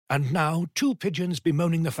And now, two pigeons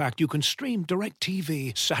bemoaning the fact you can stream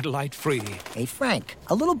DirecTV satellite-free. Hey, Frank,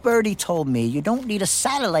 a little birdie told me you don't need a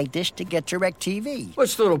satellite dish to get DirecTV.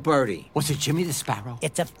 What's little birdie? Was it Jimmy the Sparrow?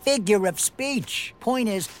 It's a figure of speech. Point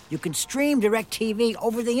is, you can stream DirecTV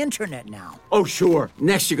over the internet now. Oh, sure.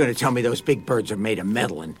 Next you're going to tell me those big birds are made of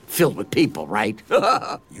metal and filled with people, right?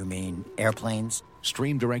 You mean airplanes?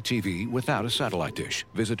 Stream DirecTV without a satellite dish.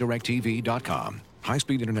 Visit DirecTV.com.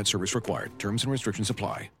 High-speed internet service required. Terms and restrictions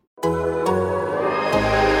apply. I'm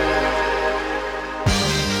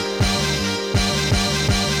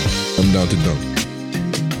down to dunk.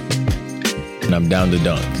 And I'm down to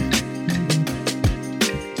dunk.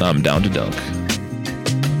 I'm down to dunk.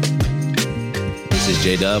 This is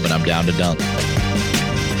J-Dub, and I'm down to dunk.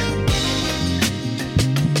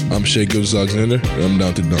 I'm Shea Gilgeous-Alexander, and I'm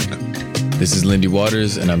down to dunk. This is Lindy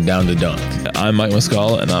Waters, and I'm down to dunk. I'm Mike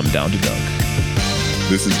Muscala, and I'm down to dunk.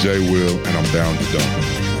 This is Jay Will, and I'm down to dunk.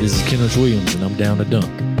 This is Kenneth Williams, and I'm down to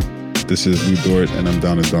dunk. This is Lou Dort, and I'm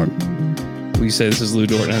down to dunk. Will you say this is Lou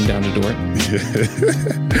Dort and I'm down to Dort?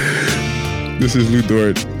 This is Lou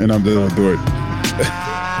Dort, and I'm down to Dort.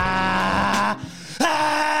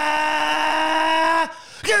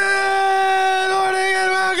 Good morning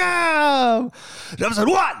and welcome to episode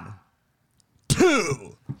 1,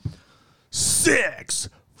 2, 6,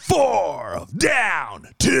 4 of Down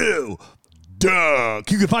to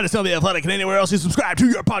Dunk. You can find us on The Athletic and anywhere else you subscribe to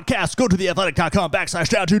your podcast. Go to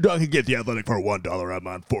theathletic.com/down to dunk and get The Athletic for $1 a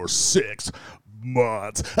month for 6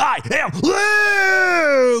 months. I am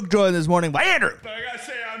Luke, joined this morning by Andrew. But I gotta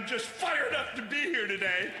say, I'm just fired up to be here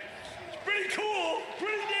today. It's pretty cool,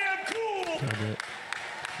 pretty damn cool.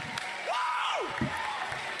 Woo!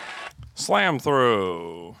 Slam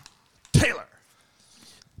through. Taylor.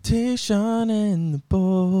 Tayshawn and the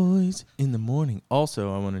boys in the morning.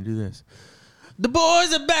 Also, I want to do this. The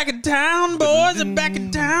boys are back in town. Boys are back in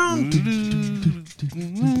town. The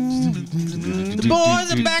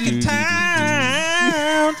boys are back in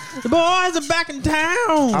town. The boys are back in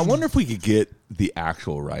town. I wonder if we could get the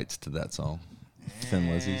actual rights to that song. Thin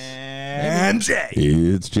Lizzy's. And Jay.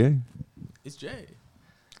 It's Jay. It's Jay.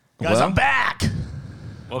 Guys, I'm back.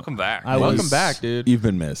 Welcome back. Welcome back, dude. You've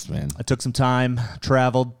been missed, man. I took some time,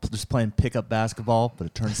 traveled, just playing pickup basketball, but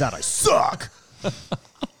it turns out I suck.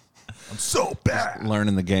 I'm so bad.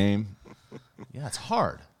 Learning the game. Yeah, it's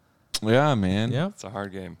hard. Yeah, man. Yeah. It's a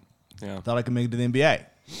hard game. Yeah. Thought I could make it to the NBA.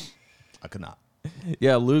 I could not.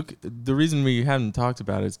 Yeah, Luke, the reason we haven't talked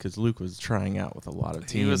about it is because Luke was trying out with a lot of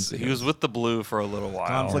teams. He was with the Blue for a little while.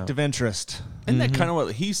 Conflict of interest. Isn't that kind of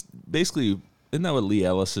what he's basically, isn't that what Lee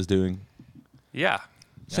Ellis is doing? Yeah.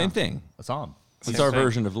 Same thing. That's on. It's Same our thing.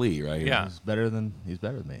 version of Lee, right? Yeah. He's better than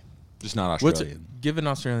me. Just not What's Australian. give an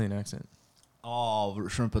Australian accent? Oh,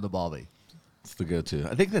 shrimp in the baldy. It's the go-to.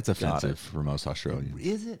 I think that's offensive for most Australians.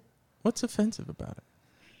 Is it? What's offensive about it?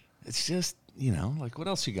 It's just, like what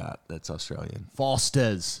else you got that's Australian?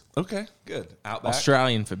 Foster's. Okay, good. Outback.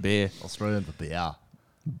 Australian for beer. Australian for beer.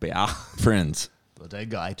 Beer. Friends, They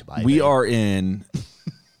go to buy we are in.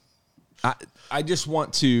 I just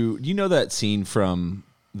want to. You know that scene from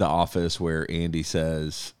The Office where Andy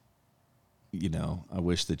says, I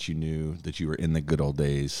wish that you knew that you were in the good old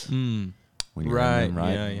days when you were in them,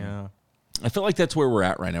 right? Yeah. I feel like that's where we're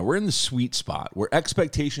at right now. We're in the sweet spot where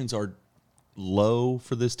expectations are low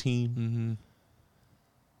for this team,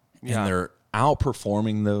 and they're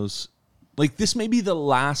outperforming those. Like, this may be the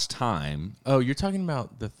last time. Oh, you're talking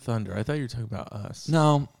about the Thunder. I thought you were talking about us.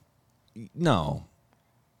 No.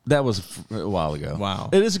 That was a while ago. Wow.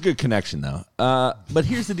 It is a good connection, though. But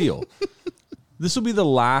here's the deal. This will be the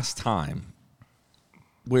last time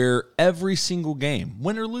where every single game,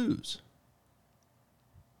 win or lose,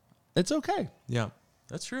 it's okay. Yeah,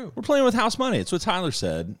 that's true. We're playing with house money. It's what Tyler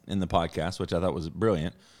said in the podcast, which I thought was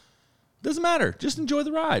brilliant. Doesn't matter. Just enjoy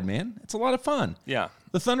the ride, man. It's a lot of fun. Yeah.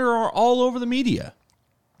 The Thunder are all over the media.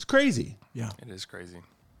 It's crazy. Yeah. It is crazy.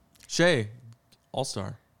 Shea,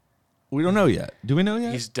 All-Star. We don't know yet. Do we know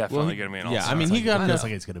yet? He's definitely going to be an Yeah, all-star. I mean, he got Looks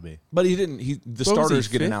like it's going to be. But he didn't. The What was starters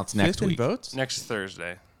he, get fifth- announced next fifth week. in votes? next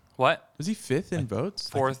Thursday. What? Was he fifth in votes?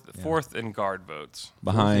 Fourth in guard votes.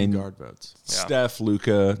 Behind guard votes. Yeah. Steph,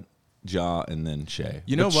 Luka, Ja, and then Shea.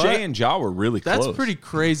 You know But what? Shea and Ja were really That's close. pretty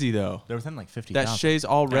crazy, though. They're within like 50. That Shea's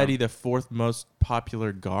already the fourth most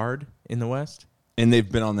popular guard in the West. And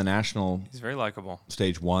they've been on the national He's very likable.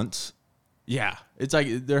 stage once. Yeah. It's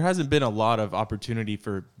like there hasn't been a lot of opportunity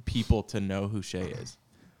for people to know who Shea is.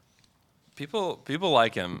 People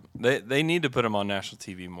like him. They need to put him on national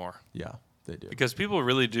TV more. Yeah, they do. Because people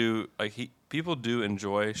really do people do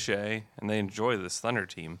enjoy Shea and they enjoy this Thunder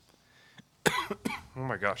team. Oh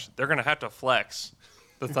my gosh, they're gonna have to flex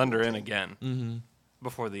the Thunder in again.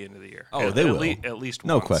 before the end of the year. Oh, At- they at will. At least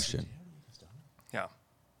No once. question. Yeah.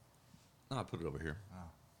 I'll put it over here.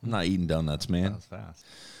 I'm not eating donuts, man. That was fast.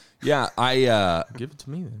 Yeah, I Give it to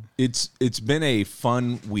me then. it's been a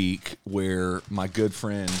fun week where my good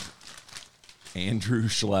friend Andrew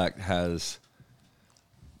Schlecht has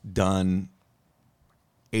done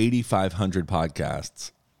 8,500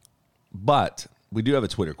 podcasts, but we do have a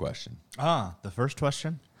Twitter question. The first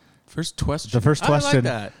question? First question. The first I like question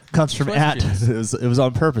that. comes from Questions. it was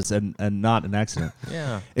on purpose and not an accident.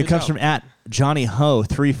 Yeah, It good comes job. from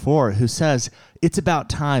 @JohnnyHo34, who says, "It's about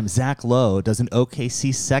time Zach Lowe does an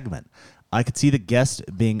OKC segment. I could see the guest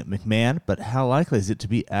being McMahon, but how likely is it to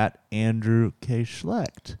be @Andrew K.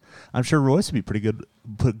 Schlecht? I'm sure Royce would be pretty good.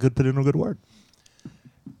 Put in a good word."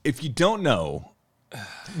 If you don't know,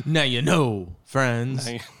 Now you know, friends.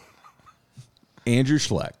 Andrew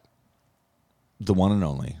Schlecht, the one and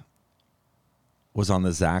only, was on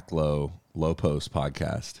the Zach Lowe Post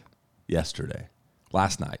podcast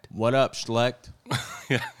last night. What up, Schlecht?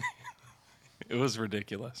 It was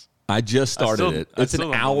ridiculous. I just started it. I It's still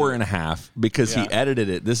an don't hour believe and a half because he Yeah. edited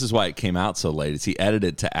it. This is why it came out so late. Is he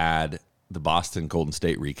edited to add the Boston Golden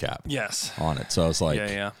State recap Yes. on it. So I was like,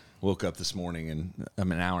 Yeah. woke up this morning and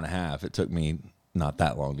I'm an hour and a half. It took me not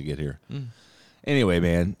that long to get here. Anyway,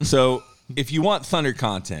 man. So if you want Thunder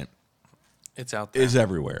content, It's out there. it's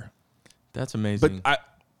everywhere. That's amazing. But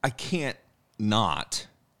I can't not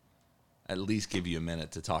at least give you a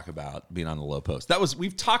minute to talk about being on the Low Post.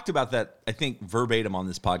 We've talked about that, I think, verbatim on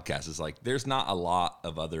this podcast. Is like there's not a lot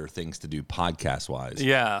of other things to do podcast wise.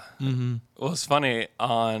 Yeah. Mm-hmm. Well, it's funny.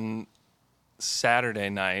 On Saturday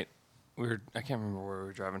night, I can't remember where we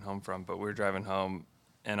were driving home from, but we were driving home,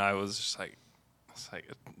 and I was just like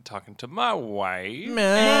talking to my wife.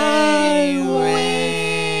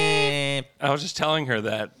 I was just telling her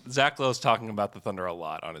that Zach Lowe's talking about the Thunder a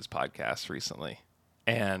lot on his podcast recently,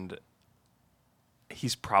 and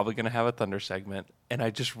he's probably going to have a Thunder segment, and I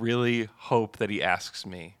just really hope that he asks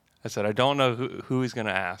me. I said, I don't know who he's going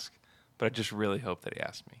to ask, but I just really hope that he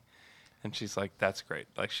asks me. And she's like, that's great.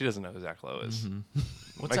 Like, she doesn't know who Zach Lowe is.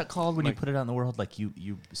 What's that called when you put it out in the world? Like you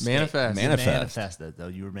Manifest. manifest it though.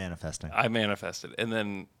 You were manifesting. I manifested. And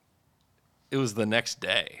then it was the next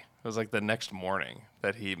day. It was like the next morning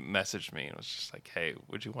that he messaged me and was just like, hey,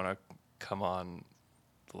 would you want to come on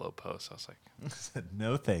the Low Post? I was like,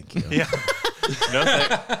 No, thank you. yeah.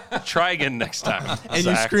 No, try again next time. And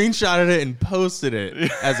Zach. you screenshotted it and posted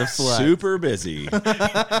it as a flex. Super busy. Yeah,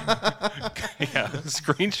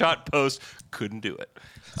 screenshot post, couldn't do it.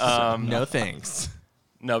 No thanks.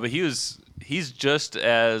 No, but he's just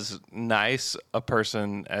as nice a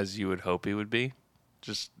person as you would hope he would be,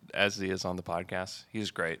 just as he is on the podcast.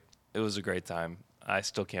 He's great. It was a great time. I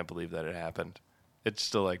still can't believe that it happened. It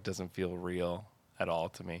still doesn't feel real at all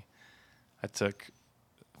to me. I took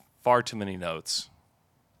far too many notes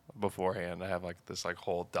beforehand. I have this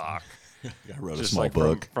whole doc. I wrote just a small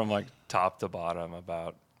book from top to bottom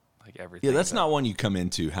about everything. Yeah, that's not one you come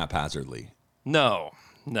into haphazardly. No.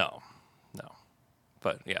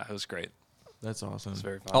 But yeah, it was great. That's awesome. It's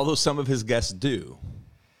very fun. Although some of his guests do.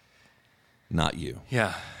 Not you.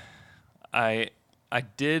 Yeah. I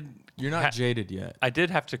did. You're not jaded yet. I did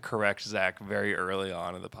have to correct Zach very early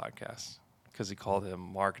on in the podcast because he called him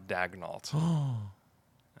Mark Dagnalt.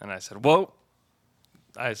 And I said, whoa.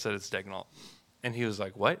 I said, it's Dagnalt. And he was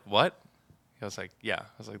like, what? I was like, yeah. I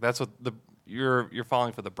was like, that's what you're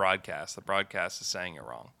falling for the broadcast. The broadcast is saying it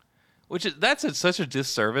wrong. That's such a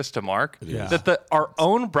disservice to Mark that our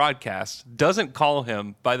own broadcast doesn't call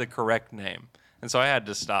him by the correct name. And so I had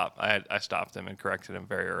to stop. I stopped him and corrected him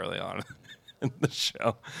very early on in the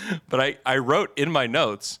show. But I wrote in my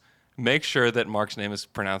notes, make sure that Mark's name is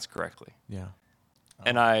pronounced correctly. Yeah.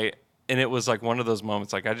 And it was one of those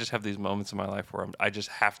moments. I just have these moments in my life where I just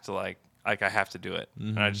have to I have to do it.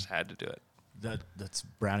 And I just had to do it. That's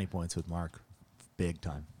brownie points with Mark, big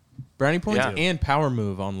time. Brownie points Yeah. and power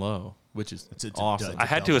move on low, which is awesome. I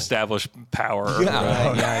had to establish power. early Yeah.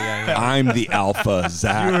 on. Yeah. I'm the alpha,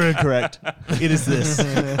 Zach. You were incorrect. It is this.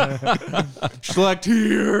 Schlecht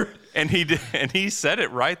here. And he did, and he said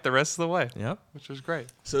it right the rest of the way. Yep. Which was great.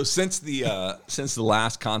 So since the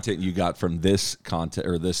last content you got from this content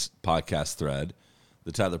or this podcast thread,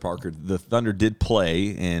 the Tyler Parker, the Thunder did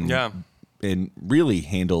play and really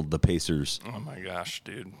handled the Pacers. Oh my gosh,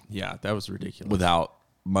 dude. Yeah, that was ridiculous. Without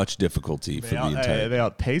much diffiety for the entire. They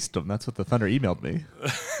outpaced them. That's what the Thunder emailed me.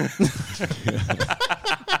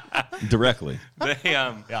 Directly. I've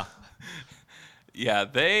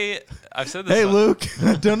said this. Hey, Luke,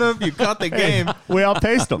 I don't know if you caught the game. We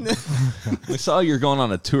outpaced them. We saw you're going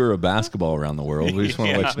on a tour of basketball around the world. We just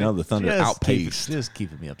want to let you know the Thunder outpaced. Just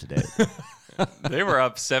keeping me up to date. They were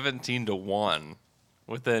up 17-1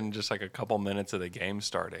 within just like a couple minutes of the game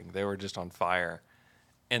starting. They were just on fire.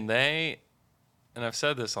 And I've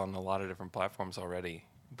said this on a lot of different platforms already,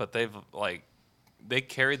 but they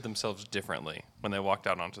carried themselves differently when they walked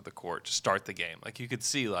out onto the court to start the game. Like you could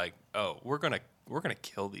see like, oh, we're going to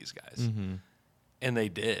kill these guys. Mm-hmm. And they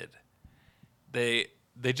did. They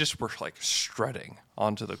just were like strutting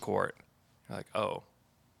onto the court. You're like, oh,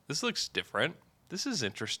 this looks different. This is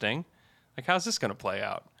interesting. Like, how's this going to play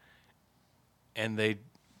out? And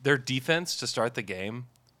their defense to start the game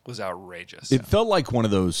was outrageous. It felt like one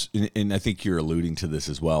of those, and I think you're alluding to this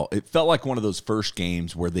as well. It felt like one of those first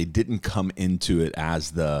games where they didn't come into it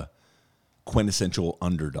as the quintessential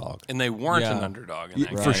underdog. And they weren't an underdog in that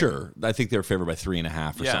game. For sure. I think they were favored by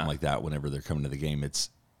 3.5 or Yeah. something like that whenever they're coming to the game.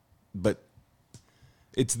 But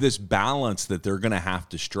it's this balance that they're going to have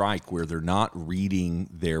to strike where they're not reading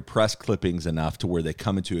their press clippings enough to where they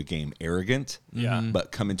come into a game arrogant,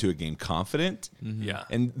 but come into a game confident. Mm-hmm. Yeah.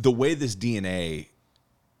 And the way this DNA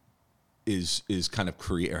is kind of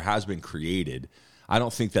has been created, I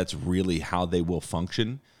don't think that's really how they will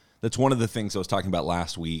function. That's one of the things I was talking about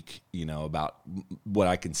last week, about what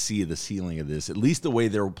I can see of the ceiling of this, at least the way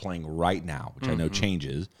they're playing right now, which I know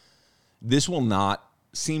changes. This will not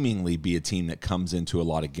seemingly be a team that comes into a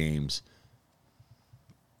lot of games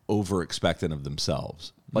over expectant of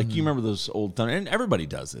themselves. Like you remember those old Thunder, and everybody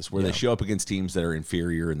does this, where they show up against teams that are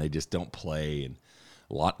inferior and they just don't play. And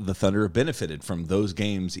the Thunder have benefited from those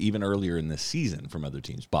games even earlier in this season from other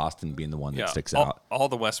teams. Boston being the one that sticks out. All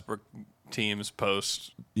the Westbrook teams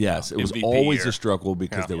post. Yes, it was MVP always year. a struggle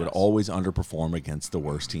because they would always underperform against the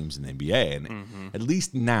worst teams in the NBA. And at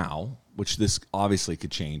least now, which this obviously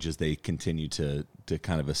could change as they continue to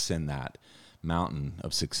kind of ascend that mountain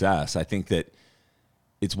of success, I think that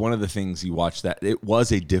it's one of the things you watch that it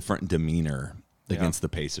was a different demeanor against the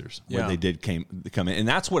Pacers when they did come in. And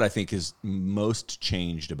that's what I think is most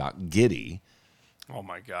changed about Giddey. Oh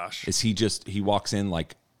my gosh. Is he walks in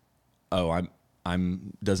like, oh,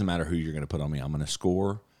 I'm doesn't matter who you're going to put on me. I'm going to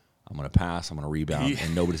score, I'm going to pass, I'm going to rebound,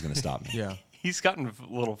 and nobody's going to stop me. Yeah. He's gotten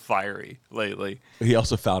a little fiery lately. He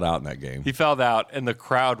also fouled out in that game. He fouled out, and the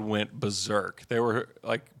crowd went berserk. They were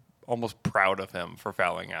like almost proud of him for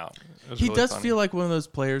fouling out. He really does feel like one of those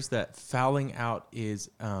players that fouling out is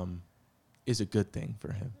a good thing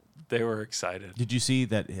for him. They were excited. Did you see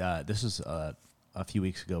that? This was a few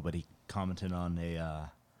weeks ago, but he commented on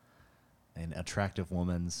an attractive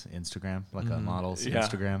woman's Instagram, like a model's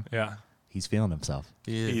Instagram. Yeah, he's feeling himself.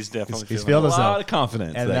 He's definitely he's feeling feeling a lot himself. of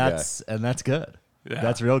confidence, and that's good. Yeah.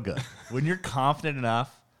 That's real good. When you're confident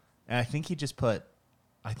enough, and I think he just put,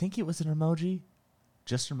 I think it was an emoji,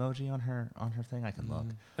 just emoji on her thing. I can look.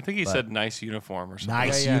 I think he said nice uniform or something.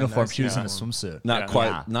 Nice uniform. She was in a swimsuit. Not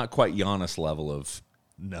quite Giannis level of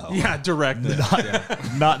direct.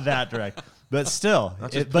 Not that direct. But still,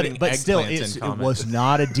 but still, it was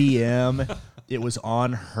not a DM. It was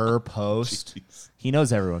on her post. He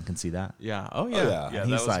knows everyone can see that. Yeah. Oh yeah. Yeah,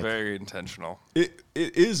 that was very intentional. It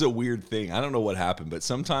is a weird thing. I don't know what happened, but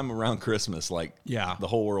sometime around Christmas, the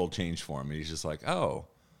whole world changed for him. And he's just like, oh.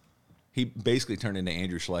 He basically turned into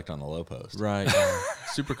Andrew Schlecht on the low post. Right.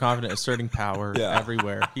 Super confident, asserting power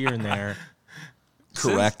everywhere, here and there.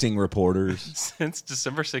 Correcting reporters. Since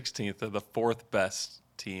December 16th, they're the fourth best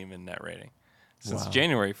team in net rating. Since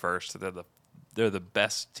January 1st, they're the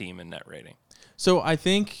best team in net rating. So I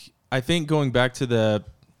think going back to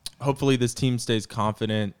hopefully this team stays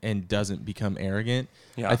confident and doesn't become arrogant.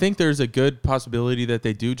 Yeah. I think there's a good possibility that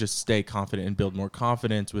they do just stay confident and build more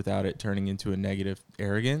confidence without it turning into a negative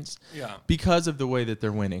arrogance. Yeah. Because of the way that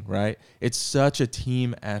they're winning, right? It's such a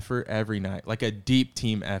team effort every night, like a deep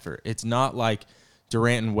team effort. It's not like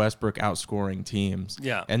Durant and Westbrook outscoring teams.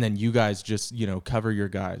 Yeah. And then you guys just, cover your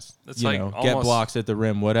guys. It's like get blocks at the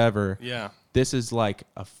rim, whatever. Yeah. This is like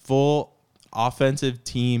a full offensive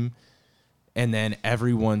team, and then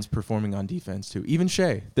everyone's performing on defense too. Even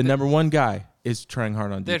Shea, the number one guy, is trying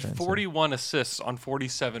hard on defense. They had 41 assists on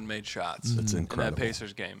 47 made shots. That's incredible. In that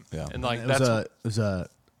Pacers game. Yeah. And like it was a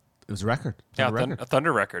record. A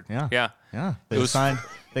Thunder record. Yeah. Yeah.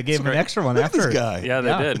 They gave him an extra one after. This guy. Yeah,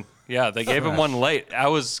 they did. Yeah, they gave him one late.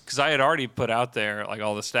 Because I had already put out there like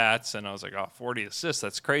all the stats, and I was like, 40 assists,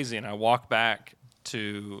 that's crazy. And I walk back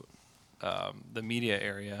to the media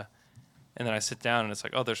area, and then I sit down, and it's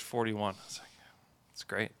like, there's 41. I was like, it's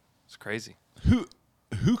great. It's crazy.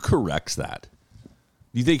 Who corrects that?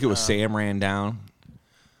 Do you think it was Sam ran down?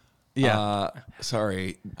 Yeah.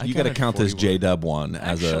 Sorry. You got to count this J-Dub one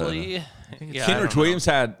as Actually, Kenrich Williams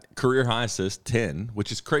had career high assists, 10, which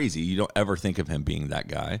is crazy. You don't ever think of him being that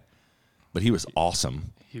guy. But he was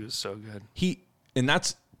awesome. He was so good. And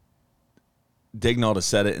that's Daigneault has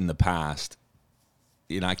said it in the past.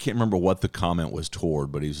 I can't remember what the comment was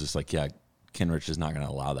toward, but he was just like, yeah, Kenrich is not going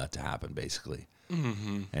to allow that to happen, basically.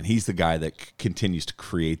 Mm-hmm. And he's the guy that continues to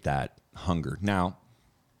create that hunger. Now,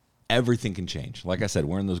 everything can change. Like I said,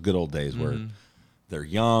 we're in those good old days where they're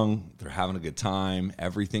young, they're having a good time.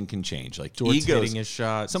 Everything can change. Like Dort's egos, hitting his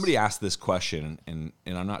shots. Somebody asked this question, and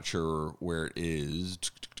I'm not sure where it is,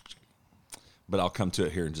 but I'll come to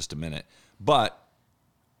it here in just a minute. But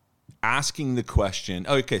asking the question,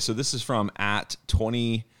 okay, so this is from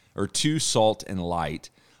 @2 Salt and Light.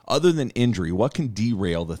 Other than injury, what can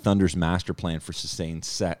derail the Thunder's master plan for sustained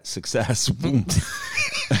success? Boom.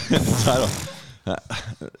 Title.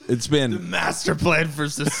 It's been the master plan for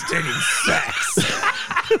sustaining sex.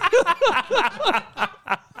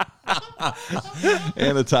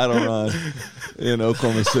 And a title run in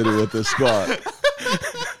Oklahoma City with this squad.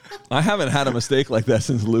 I haven't had a mistake like that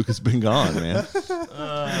since Luke has been gone, man.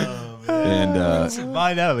 Oh, man. And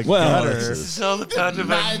mine out of the well, gutter. This is all the part of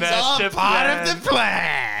my master part of the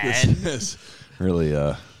plan. This is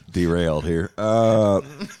really derailed here.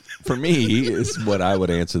 For me, is what I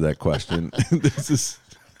would answer that question. This is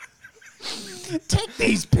Take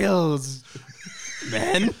these pills,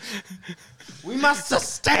 men. We must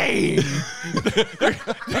sustain.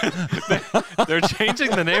 They're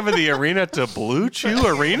changing the name of the arena to Blue Chew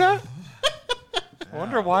Arena? I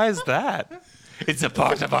wonder why is that? It's a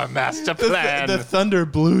part of our master plan. The Thunder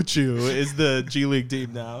Blue Chew is the G League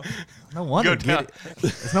team now. No wonder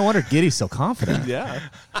it's no wonder Giddy's so confident. Yeah.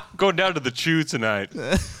 Going down to the Chew tonight.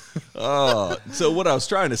 So what I was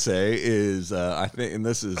trying to say is, I think, and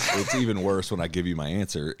it's even worse when I give you my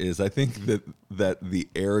answer, is I think that the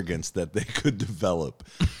arrogance that they could develop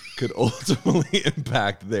could ultimately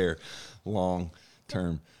impact their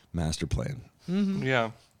long-term master plan. Mm-hmm.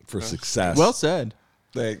 Yeah. For success. Well said.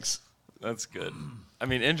 Thanks. That's good. I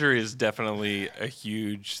mean, injury is definitely a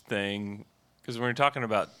huge thing because when we're talking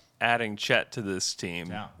about adding Chet to this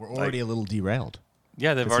team, Yeah, we're already a little derailed.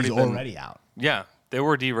 Yeah, they've 'Cause already he's been already out. Yeah, they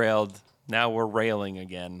were derailed. Now we're railing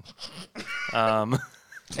again. And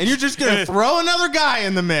you're just gonna throw another guy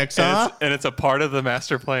in the mix, huh? And it's a part of the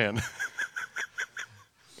master plan.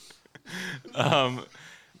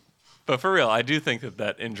 But for real, I do think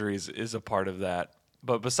that injuries is a part of that.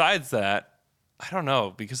 But besides that, I don't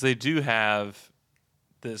know, because they do have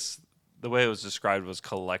this, the way it was described was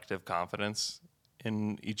collective confidence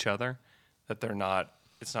in each other, that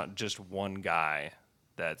it's not just one guy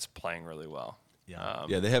that's playing really well. Yeah,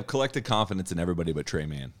 they have collective confidence in everybody but Trey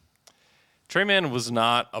Mann. Trey Mann was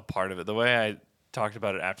not a part of it. The way I talked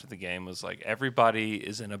about it after the game was like everybody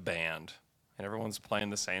is in a band and everyone's playing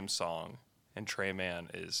the same song, and Trey Mann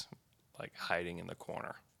is like hiding in the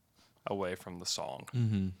corner away from the song.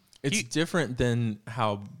 Mm-hmm. It's different than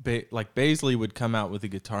how like Baisley would come out with a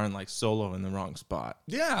guitar and like solo in the wrong spot.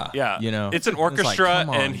 Yeah. You know, it's an like, orchestra,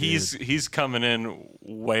 come on, and dude. he's coming in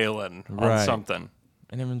wailing on something.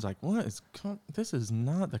 And everyone's like, "What is? This is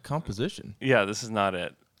not the composition." Yeah, this is not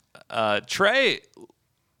it. Trey,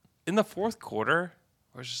 in the fourth quarter,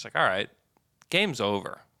 was just like, "All right, game's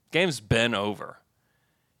over. Game's been over."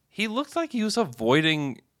 He looked like he was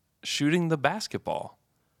avoiding shooting the basketball,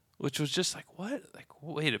 which was just like, what? Like,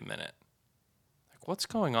 wait a minute. Like, what's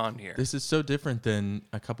going on here? This is so different than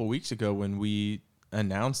a couple weeks ago when we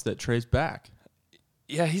announced that Trey's back.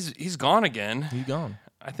 Yeah, he's gone again. He's gone.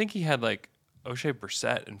 I think he had like O'Shea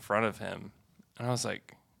Brissett in front of him, and I was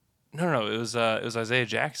like, no, it was Isaiah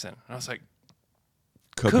Jackson. And I was like,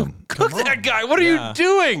 cook that guy. What are you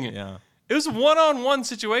doing? Yeah. It was a one-on-one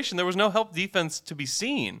situation. There was no help defense to be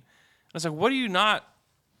seen. I was like, what are you not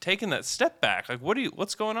taking that step back? Like,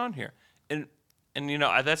 what's going on here? And you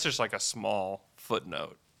know, that's just like a small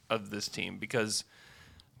footnote of this team, because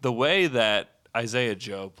the way that Isaiah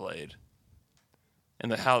Joe played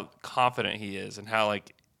and how confident he is and how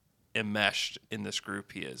like enmeshed in this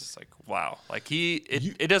group he is, it's like, wow. Like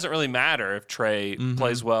it doesn't really matter if Trey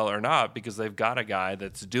plays well or not, because they've got a guy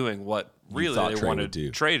that's doing what really they Trey wanted would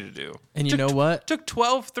do. Trey to do. And you know what? Took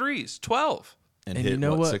 12 threes. 12. And And hit, you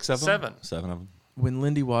know what? 6 of them? 7. 7 of them. When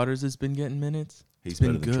Lindy Waters has been getting minutes, He's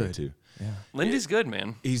been better than Trey good. too. Yeah. Lindy's good,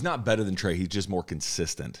 man. He's not better than Trey. He's just more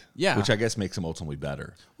consistent. Yeah. Which I guess makes him ultimately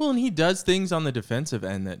better. Well, and he does things on the defensive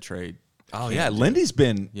end that Trey. Oh can't yeah, do. Lindy's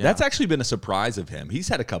been. Yeah. That's actually been a surprise of him. He's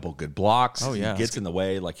had a couple good blocks. Oh, yeah. He gets in the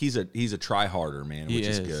way. Like he's a try harder man, He which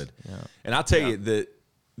is is. good. Yeah. And I'll tell you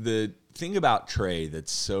the thing about Trey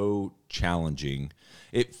that's so challenging.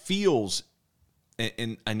 It feels,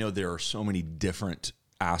 and I know there are so many different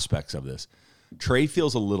aspects of this. Trey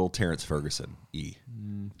feels a little Terrence Ferguson.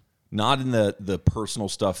 Not in the personal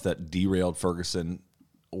stuff that derailed Ferguson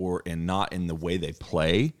and not in the way they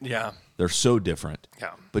play. Yeah. They're so different.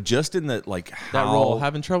 Yeah. But just in the like that how role,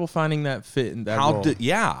 having trouble finding that fit in that role.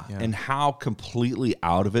 And how completely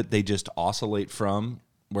out of it they just oscillate from,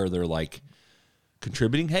 where they're like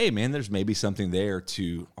contributing. Hey man, there's maybe something there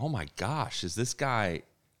to, oh my gosh, is this guy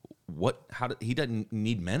he doesn't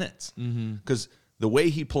need minutes. Because the way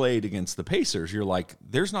he played against the Pacers, you're like,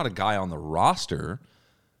 there's not a guy on the roster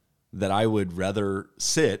that I would rather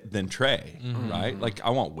sit than Trey, right? Like,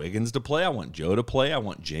 I want Wiggins to play. I want Joe to play. I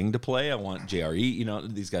want Jing to play. I want JRE. You know,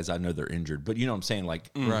 these guys, I know they're injured. But you know what I'm saying?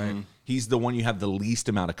 Like, he's the one you have the least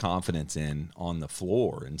amount of confidence in on the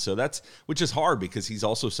floor. And so which is hard because he's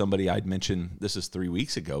also somebody I'd mentioned, this is 3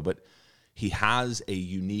 weeks ago, but he has a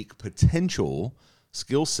unique potential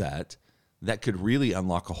skill set that could really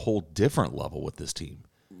unlock a whole different level with this team.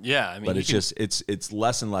 Yeah, I mean, but it's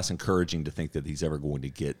less and less encouraging to think that he's ever going to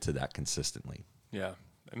get to that consistently. Yeah,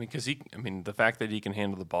 I mean, because the fact that he can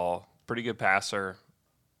handle the ball, pretty good passer.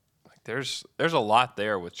 Like, there's a lot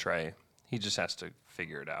there with Trey. He just has to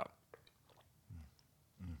figure it out.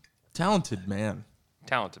 Talented man,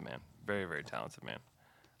 very very talented man.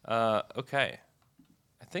 Okay,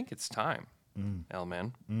 I think it's time.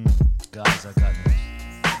 L-Man. Guys, I got news.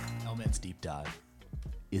 L-Man's deep dive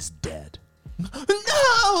is dead.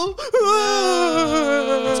 No!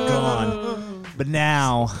 It's gone. But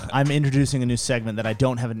now I'm introducing a new segment that I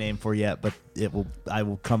don't have a name for yet, but I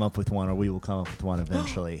will come up with one, or we will come up with one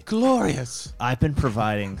eventually. Glorious. I've been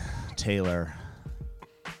providing Taylor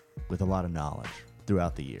with a lot of knowledge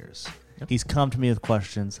throughout the years. He's come to me with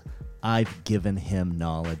questions. I've given him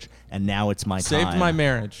knowledge, and now it's my time. Saved my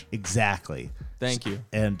marriage. Exactly. Thank you.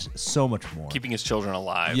 And so much more. Keeping his children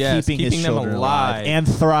alive. Yes, keeping them alive. And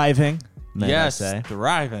thriving. Yes, say.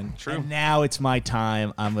 thriving. True. And now it's my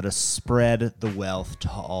time. I'm going to spread the wealth to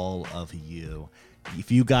all of you.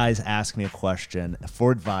 If you guys ask me a question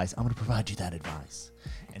for advice, I'm going to provide you that advice.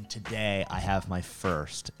 And today I have my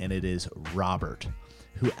first, and it is Robert,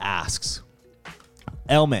 who asks,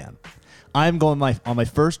 L-Man, I'm going on my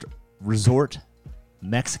first resort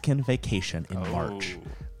Mexican vacation in March.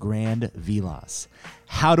 Grand Vilas.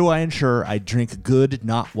 How do I ensure I drink good,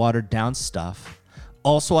 not watered down stuff?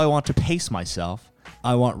 Also, I want to pace myself.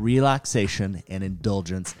 I want relaxation and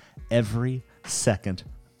indulgence every second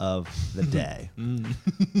of the day.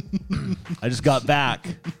 I just got back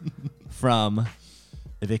from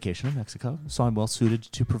a vacation in Mexico, so I'm well suited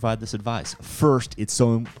to provide this advice. First, it's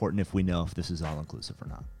so important if we know if this is all-inclusive or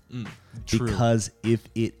not. True. Because if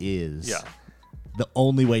it is, the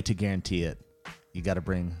only way to guarantee it, you got to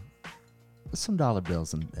bring some dollar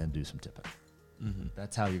bills and do some tipping.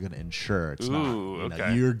 That's how you're going to ensure it's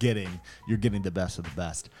not. You're getting the best of the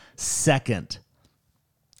best. Second,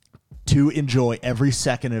 to enjoy every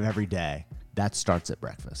second of every day, that starts at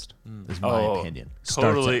breakfast. Is my opinion.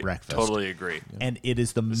 Starts at breakfast. Totally agree. And it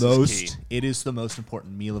is the most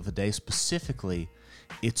important meal of the day. Specifically,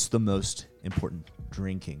 it's the most important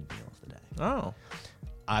drinking meal of the day. Oh.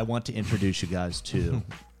 I want to introduce you guys to,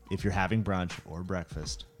 if you're having brunch or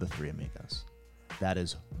breakfast, the Three Amigos. That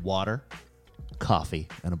is water, coffee,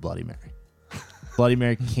 and a Bloody Mary. Bloody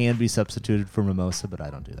Mary can be substituted for mimosa, but I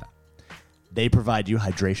don't do that. They provide you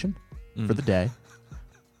hydration for the day,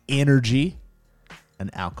 energy,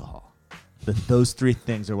 and alcohol. Those three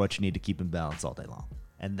things are what you need to keep in balance all day long.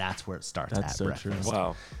 And that's where it starts at breakfast. True.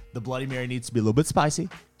 Wow. The Bloody Mary needs to be a little bit spicy,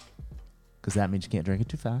 because that means you can't drink it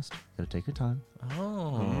too fast. You got to take your time.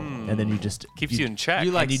 And then you just keeps you in check.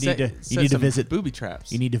 You need to visit booby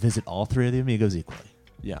traps. You need to visit all three of the Amigos equally.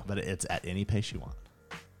 Yeah, but it's at any pace you want.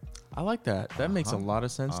 I like that. That makes a lot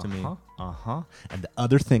of sense to me. And the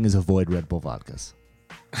other thing is avoid Red Bull vodkas.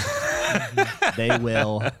 They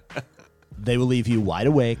will leave you wide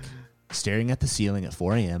awake, staring at the ceiling at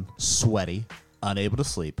 4 a.m., sweaty, unable to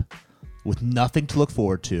sleep, with nothing to look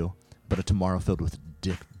forward to, but a tomorrow filled with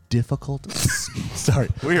difficult. Sorry,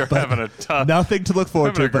 we are having a tough. Nothing to look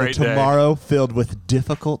forward to, but a tomorrow filled with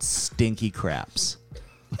difficult, stinky craps.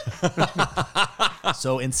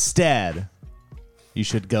 So instead, you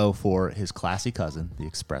should go for his classy cousin, the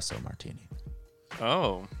espresso martini.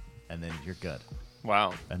 Oh, and then you're good.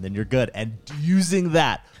 Wow. And then you're good. And using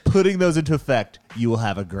that, putting those into effect, you will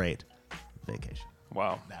have a great vacation.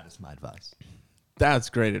 Wow. That is my advice. That's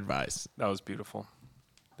great advice. That was beautiful.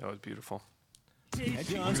 I'm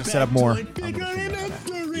going to set up more. We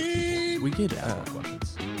get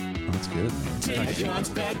questions. Oh, that's good.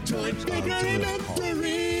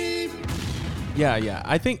 Yeah.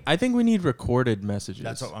 I think we need recorded messages.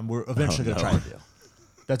 That's what we're eventually going to try to do.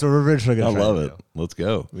 That's what we're eventually going to try to do. I love it. Let's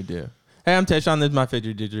go. We do. Hey, I'm Tayshawn. This is my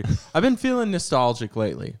favorite DJ. I've been feeling nostalgic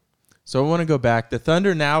lately, so I want to go back. The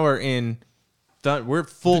Thunder now are in We're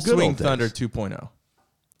full The good swing old days. Thunder 2.0.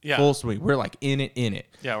 Yeah. Full swing. We're like in it.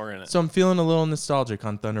 Yeah, we're in it. So I'm feeling a little nostalgic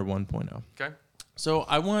on Thunder 1.0. Okay. So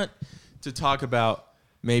I want to talk about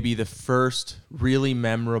maybe the first really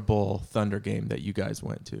memorable Thunder game that you guys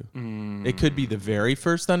went to. It could be the very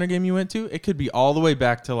first Thunder game you went to. It could be all the way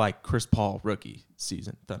back to like Chris Paul rookie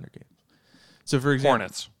season Thunder games. So for example,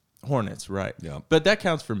 Hornets, right? Yeah. But that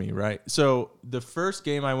counts for me, right? So the first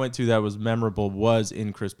game I went to that was memorable was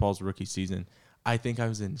in Chris Paul's rookie season. I think I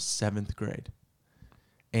was in 7th grade.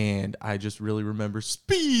 And I just really remember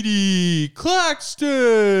Speedy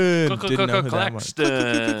Claxton. Didn't know who that was.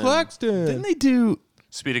 Claxton. Didn't they do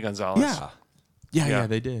Speedy Gonzalez? Yeah,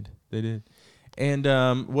 they did. And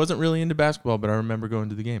wasn't really into basketball, but I remember going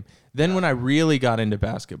to the game. Then when I really got into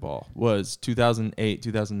basketball was 2008,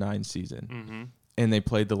 2009 season. Mm-hmm. And they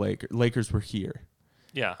played the Lakers. Lakers were here.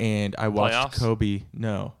 Yeah. And I watched Playoffs? Kobe.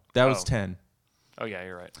 No, that was 10. Oh, yeah,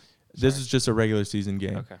 you're right. This is just a regular season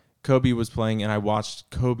game. Okay. Kobe was playing, and I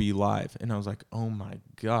watched Kobe live, and I was like, "Oh my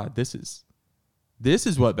God, this is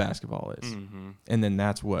what basketball is." Mm-hmm. And then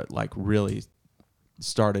that's what like really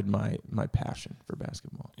started my passion for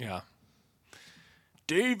basketball. Yeah.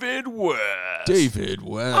 David West.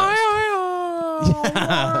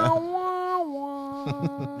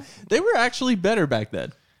 They were actually better back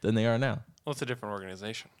then than they are now. Well, it's a different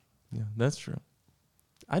organization. Yeah, that's true.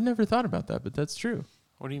 I never thought about that, but that's true.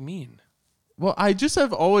 What do you mean? Well, I just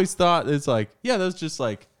have always thought it's like, yeah, that's just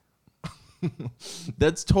like,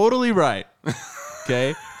 that's totally right.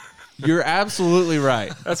 Okay? You're absolutely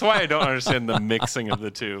right. That's why I don't understand the mixing of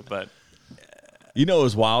the two, but. You know what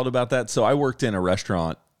was wild about that? So I worked in a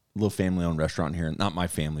restaurant, a little family-owned restaurant here. Not my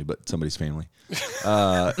family, but somebody's family.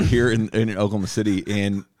 Here in Oklahoma City.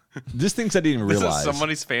 And just things I didn't even realize. This is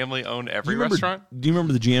somebody's family owned every restaurant? Do you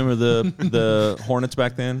remember the GM of the Hornets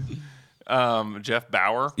back then? Jeff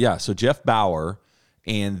Bauer. Yeah, so Jeff Bauer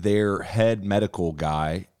and their head medical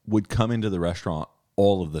guy would come into the restaurant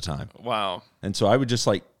all of the time. Wow. And so I would just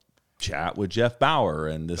like chat with Jeff Bauer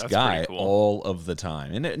and this That's guy pretty cool. all of the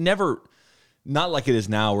time. And it never, not like it is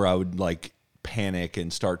now where I would like panic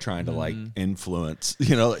and start trying to like influence,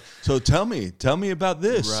 like, so tell me about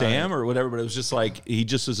this, Right. Sam, or whatever. But it was just like, he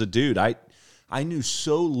just was a dude. I knew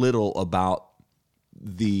so little about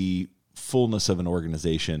the fullness of an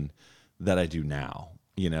organization that I do now,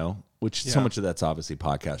 which so much of that's obviously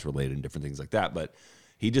podcast related and different things like that. But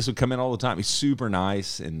he just would come in all the time. He's super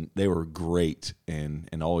nice, and they were great and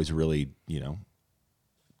always really,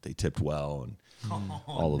 they tipped well and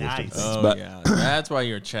all of those different things. Oh, But yeah. That's why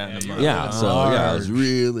you're chatting about it. I was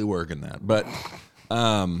really working that. But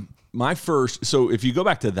my first, so if you go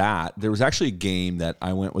back to that, there was actually a game that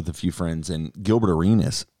I went with a few friends, and Gilbert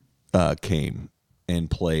Arenas came and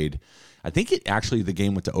played. I think the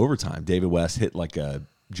game went to overtime. David West hit like a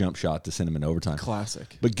jump shot to send him in overtime.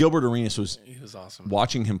 Classic. But Gilbert Arenas He was awesome.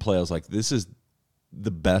 watching him play, I was like, this is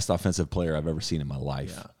the best offensive player I've ever seen in my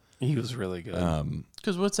life. Yeah. He was really good.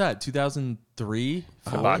 Because what's that, 2003?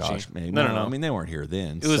 Oh, Hibachi. gosh, maybe. No. I mean, they weren't here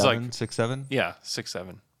then. It was like 6, 7? Yeah,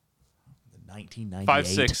 6'7". 1998.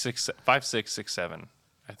 5'6", 6'7",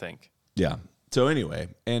 I think. Yeah. So anyway,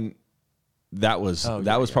 and that was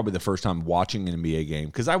probably the first time watching an NBA game,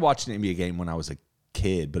 because I watched an NBA game when I was a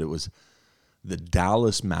kid, but it was the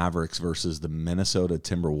Dallas Mavericks versus the Minnesota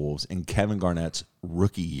Timberwolves in Kevin Garnett's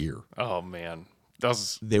rookie year. Oh man,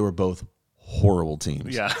 they were both horrible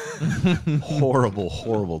teams. Yeah.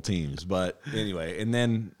 horrible teams. But anyway, and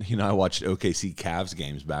then I watched OKC Cavs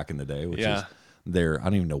games back in the day, which is I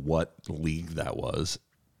don't even know what league that was,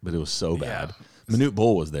 but it was so bad. Manute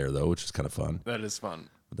Bol was there though, which is kind of fun. That is fun.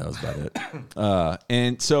 But that was about it.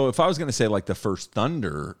 And so if I was going to say like the first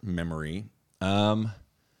Thunder memory,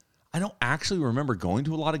 I don't actually remember going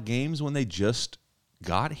to a lot of games when they just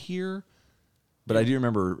got here, but I do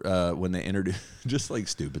remember when they introduced just like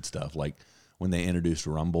stupid stuff, like when they introduced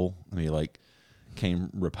Rumble and he like came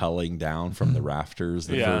rappelling down from the rafters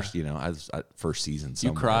first, first season.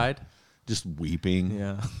 You cried? Just weeping.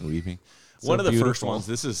 Yeah. Weeping. So One of the first beautiful. ones,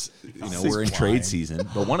 this is, we're in trade season,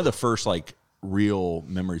 but one of the first like real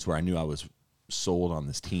memories where I knew I was sold on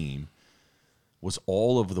this team was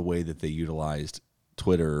all of the way that they utilized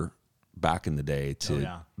Twitter back in the day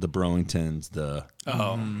to the Brewingtons,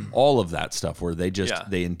 all of that stuff where they just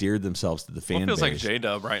they endeared themselves to the fan It feels base. like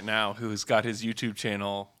J-Dub right now, who's got his YouTube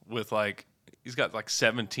channel with he's got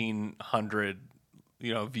 1,700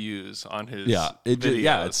 views on his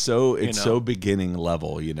videos, it's so beginning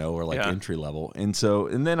level, or like entry level. And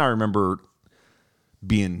then I remember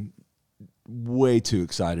being way too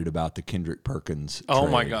excited about the Kendrick Perkins Oh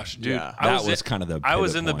trade. my gosh, dude. Yeah. That was kind of the I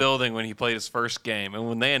was pivot in the point. building when he played his first game, and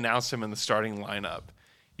when they announced him in the starting lineup,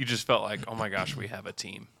 you just felt like, oh my gosh, we have a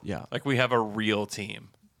team. Yeah. Like we have a real team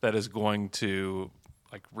that is going to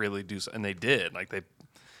like really do and they did. Like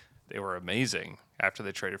they were amazing after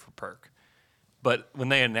they traded for Perk. But when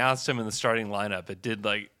they announced him in the starting lineup, it did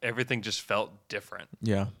like everything just felt different.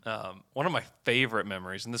 Yeah. One of my favorite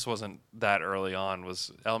memories, and this wasn't that early on,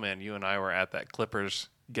 was Elman. You and I were at that Clippers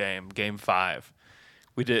game 5.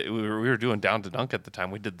 We were doing Down to Dunk at the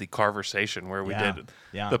time. We did the Carversation where we did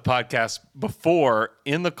the podcast before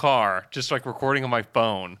in the car, just like recording on my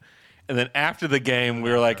phone, and then after the game,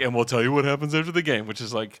 we were like, and we'll tell you what happens after the game, which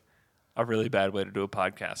is like a really bad way to do a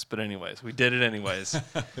podcast. But anyways, we did it anyways.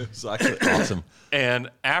 It was actually awesome. And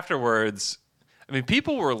afterwards, I mean,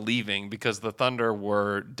 people were leaving because the Thunder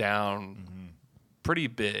were down pretty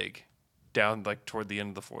big, down like toward the end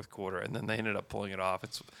of the fourth quarter, and then they ended up pulling it off.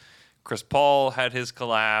 Chris Paul had his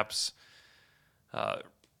collapse.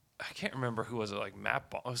 I can't remember who was it. Like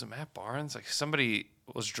was it Matt Barnes? Like somebody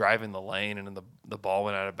was driving the lane and then the ball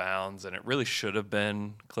went out of bounds, and it really should have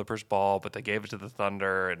been Clippers ball, but they gave it to the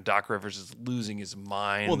Thunder, and Doc Rivers is losing his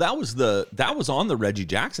mind. Well, that was on the Reggie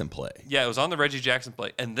Jackson play. Yeah, it was on the Reggie Jackson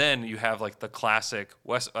play, and then you have like the classic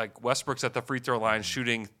Westbrook's at the free throw line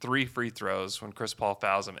shooting 3 free throws when Chris Paul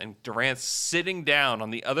fouls him, and Durant's sitting down on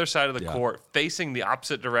the other side of the court, facing the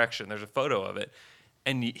opposite direction. There's a photo of it,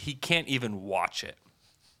 and he can't even watch it.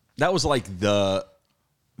 That was like the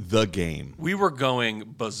game. We were going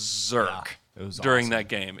berserk during that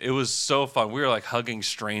game. It was so fun. We were like hugging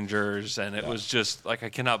strangers, and it was just like, I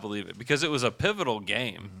cannot believe it, because it was a pivotal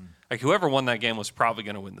game. Like whoever won that game was probably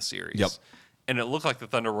going to win the series. Yep. And it looked like the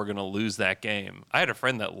Thunder were going to lose that game. I had a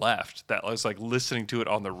friend that left that was like listening to it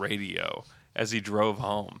on the radio as he drove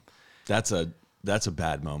home. That's a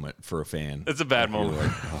bad moment for a fan. It's a bad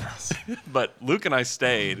moment. But Luke and I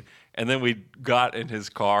stayed, and then we got in his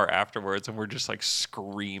car afterwards, and we're just like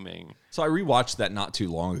screaming. So I rewatched that not too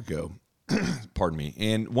long ago. Pardon me.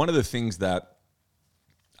 And one of the things that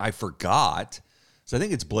I forgot, so I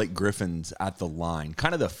think it's Blake Griffin's at the line.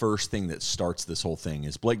 Kind of the first thing that starts this whole thing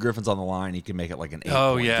is Blake Griffin's on the line. He can make it like an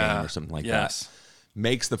 8-point game or something like that.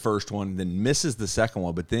 Makes the first one, then misses the second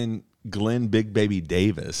one, but then Glenn Big Baby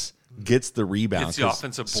Davis gets the rebound. Gets the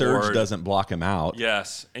offensive board. Serge doesn't block him out.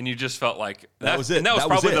 Yes, and you just felt like that was it. And that was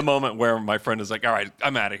probably the moment where my friend is like, "All right,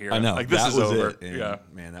 I'm out of here." I know. Like this is over. Yeah,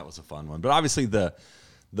 man, that was a fun one. But obviously the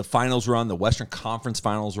finals run, the Western Conference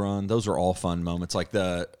Finals run, those are all fun moments. Like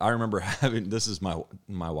I remember having. This is my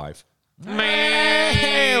wife.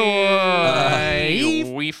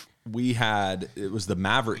 We had, it was the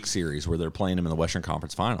Maverick series where they're playing them in the Western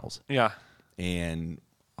Conference Finals. Yeah, and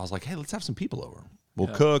I was like, hey, let's have some people over. We'll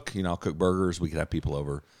cook, I'll cook burgers. We could have people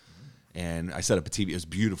over. And I set up a TV. It was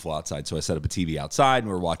beautiful outside, so I set up a TV outside, and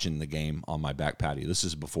we were watching the game on my back patio. This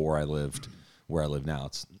is before I lived where I live now.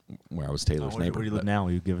 It's where I was Taylor's neighbor. Where do you live now?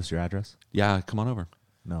 Will you give us your address? Yeah, come on over.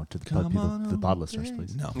 No, to the pod listeners,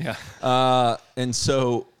 please. No. Yeah. And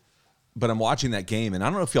so, but I'm watching that game, and I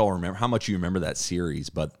don't know if y'all remember how much you remember that series,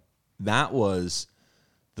 but that was,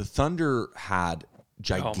 the Thunder had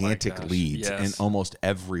gigantic leads in almost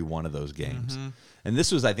every one of those games. And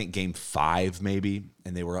this was, I think, game 5 maybe,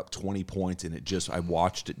 and they were up 20 points, and I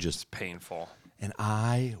watched it just painful. And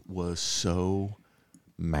I was so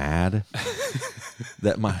mad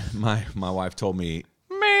that my wife told me,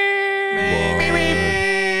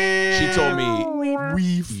 she told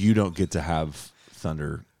me, you don't get to have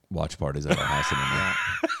Thunder watch parties at our house anymore.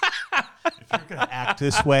 If you're going to act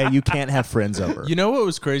this way, you can't have friends over. You know what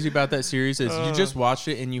was crazy about that series is you just watched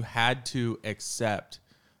it and you had to accept,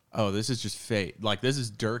 oh, this is just fate. Like, this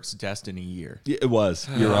is Dirk's destiny year. Yeah, it was.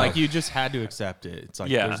 You're right. Like, you just had to accept it. It's like,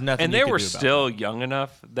 there's nothing and you they could were do about still it. young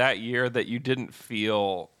enough that year that you didn't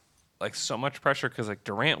feel like so much pressure because like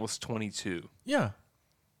Durant was 22. Yeah.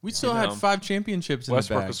 We still had 5 championships in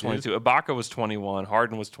Westbrook the bag. was 22. Ibaka was 21.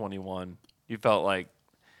 Harden was 21. You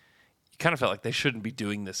kind of felt like they shouldn't be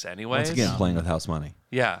doing this anyway. Once again, playing with house money.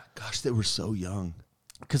 Yeah. Gosh, they were so young.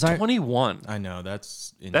 21. I know.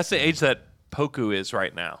 That's insane. That's the age that Poku is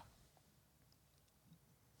right now.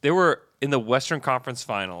 They were in the Western Conference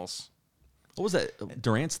Finals. What was that?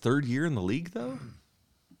 Durant's 3rd year in the league, though?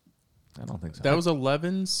 I don't think so. That was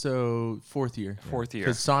 11, so 4th year. 4th year.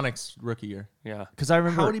 Because Sonic's rookie year. Yeah. Because I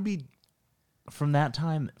remember How would he be? From that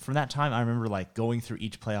time, I remember like going through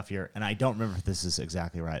each playoff year, and I don't remember if this is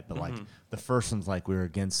exactly right, but like the first one's like we were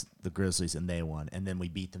against the Grizzlies and they won, and then we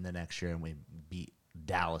beat them the next year, and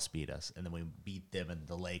Dallas beat us, and then we beat them and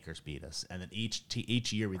the Lakers beat us, and then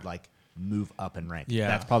each year we'd like move up in rank. Yeah,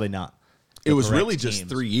 that's probably not. It was really just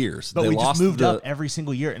 3 years, but we just moved up every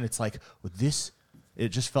single year, and it's like with this. it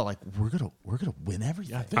just felt like we're gonna win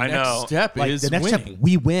everything. The next step is the next winning. step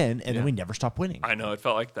we win, and then we never stop winning. I know it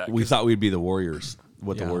felt like that. We thought we'd be the Warriors.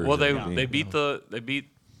 The Warriors. Well, would they be. beat the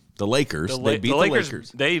Lakers. They beat the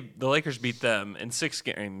Lakers. The Lakers beat them in 6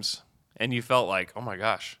 games, and you felt like, oh my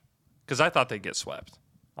gosh, because I thought they'd get swept,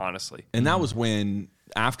 honestly. And that was when,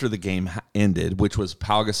 after the game ended, which was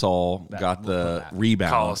Pau Gasol got the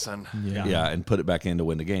rebound, Collison. and put it back in to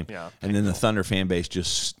win the game. Yeah, and then the Thunder fan base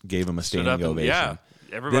just gave him a standing ovation. Yeah,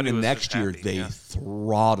 everybody. Then the was next year happy. they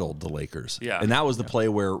throttled the Lakers. Yeah, and that was the play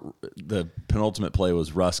where the penultimate play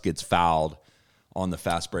was Russ gets fouled on the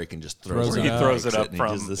fast break and just throws it. He throws it up and from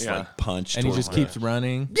he does this like punch, and he just keeps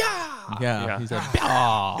running. Yeah. He's like,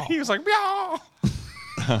 "Bah." He was like, "Bah."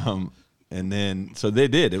 And then so they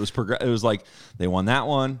did. It was it was like they won that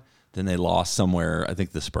one, then they lost somewhere. I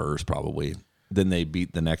think the Spurs probably. Then they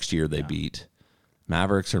beat the next year. They beat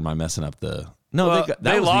Mavericks. Or am I messing up the? No, Well,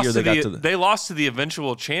 they lost the year they lost to the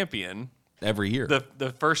eventual champion every year.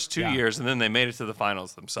 The first 2 years, and then they made it to the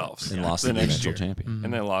finals themselves. And lost to the next eventual year. champion.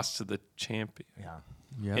 And they lost to the champion.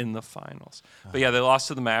 Yeah. In the finals. But yeah, they lost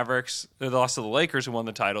to the Mavericks. They lost to the Lakers, who won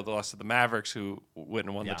the title. They lost to the Mavericks, who went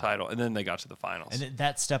and won the title. And then they got to the finals. And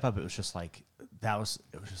that step up, it was just like this.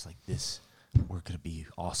 We're gonna be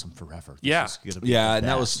awesome forever. This is gonna be the and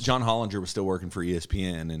that was best. John Hollinger was still working for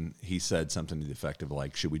ESPN, and he said something to the effect of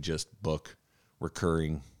like, "Should we just book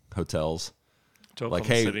recurring hotels? To Like,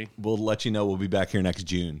 Oklahoma hey, City. we'll let you know we'll be back here next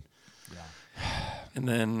June." And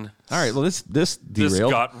then, all right, well, this derailed. This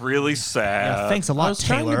got really sad. Yeah, thanks a lot, I was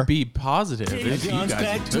trying Taylor. to be positive. If you John's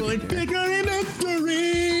guys took factoid it there. figure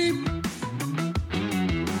victory.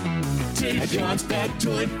 Take John's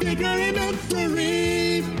factoid figure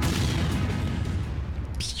victory.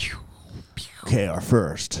 Okay, our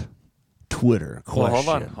first Twitter question.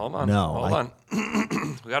 Well, hold on. No, hold on.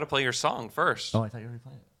 We got to play your song first. Oh, I thought you already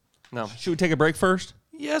played it. No. Should we take a break first?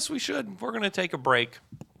 Yes, we should. We're going to take a break.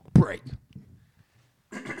 Break.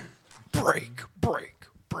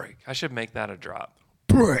 Break. I should make that a drop.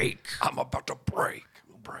 Break. I'm about to break.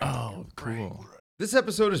 Oh, cool. This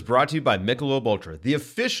episode is brought to you by Michelob Ultra, the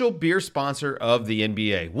official beer sponsor of the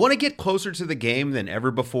NBA. Want to get closer to the game than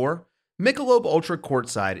ever before? Michelob Ultra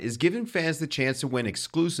Courtside is giving fans the chance to win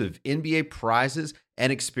exclusive NBA prizes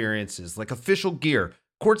and experiences like official gear,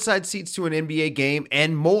 courtside seats to an NBA game,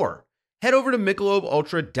 and more. Head over to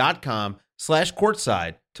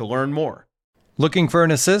MichelobUltra.com/courtside to learn more. Looking for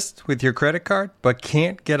an assist with your credit card, but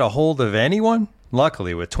can't get a hold of anyone?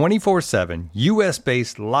 Luckily, with 24/7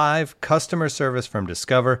 U.S.-based live customer service from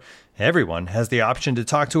Discover, everyone has the option to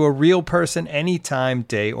talk to a real person anytime,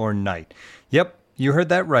 day or night. Yep, you heard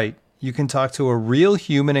that right. You can talk to a real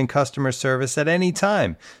human in customer service at any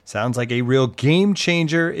time. Sounds like a real game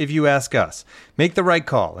changer if you ask us. Make the right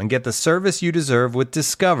call and get the service you deserve with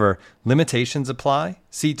Discover. Limitations apply.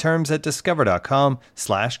 See terms at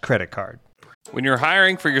discover.com/creditcard. When you're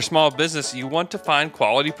hiring for your small business, you want to find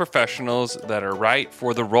quality professionals that are right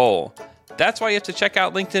for the role. That's why you have to check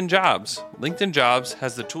out LinkedIn Jobs. LinkedIn Jobs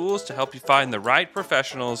has the tools to help you find the right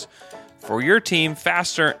professionals for your team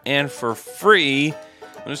faster and for free.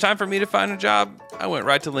 When it was time for me to find a job, I went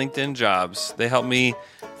right to LinkedIn Jobs. They helped me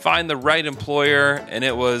find the right employer, and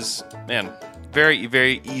it was, very,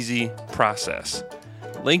 very easy process.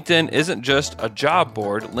 LinkedIn isn't just a job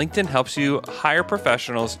board. LinkedIn helps you hire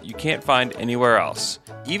professionals you can't find anywhere else.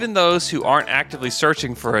 Even those who aren't actively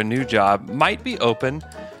searching for a new job might be open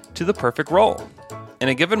to the perfect role. In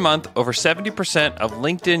a given month, over 70% of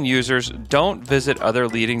LinkedIn users don't visit other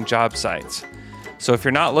leading job sites. So if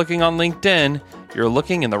you're not looking on LinkedIn, you're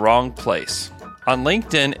looking in the wrong place. On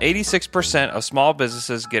LinkedIn, 86% of small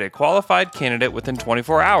businesses get a qualified candidate within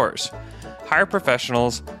 24 hours. Hire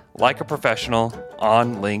professionals like a professional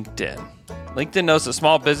on LinkedIn. LinkedIn knows that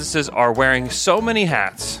small businesses are wearing so many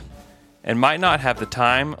hats and might not have the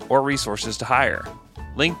time or resources to hire.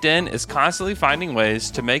 LinkedIn is constantly finding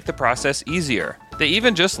ways to make the process easier. They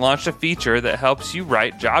even just launched a feature that helps you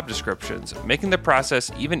write job descriptions, making the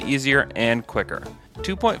process even easier and quicker.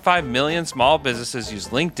 2.5 million small businesses use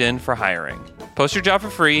LinkedIn for hiring. Post your job for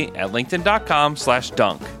free at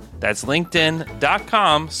linkedin.com/dunk. That's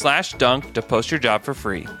linkedin.com/dunk to post your job for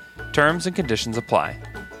free. Terms and conditions apply.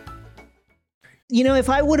 You know, if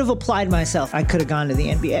I would have applied myself, I could have gone to the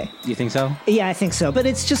NBA. You think so? Yeah, I think so. But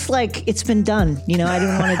it's just like, it's been done. You know, I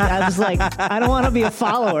didn't want to, I was like, I don't want to be a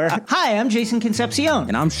follower. Hi, I'm Jason Concepcion.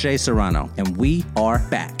 And I'm Shea Serrano, and we are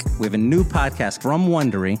back. We have a new podcast from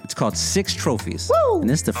Wondery. It's called Six Trophies. Woo!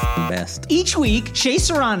 And it's the best. Each week, Shea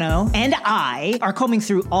Serrano and I are combing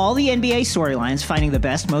through all the NBA storylines, finding the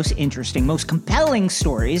best, most interesting, most compelling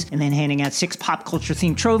stories, and then handing out 6 pop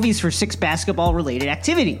culture-themed trophies for 6 basketball-related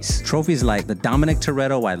activities. Trophies like the Dominic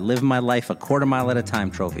Toretto I Live My Life a Quarter Mile at a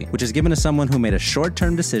Time trophy, which is given to someone who made a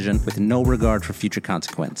short-term decision with no regard for future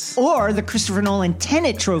consequence. Or the Christopher Nolan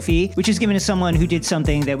Tenet trophy, which is given to someone who did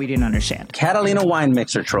something that we didn't understand. Catalina Wine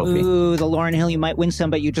Mixer trophy. Ooh, the Lauryn Hill, you might win some,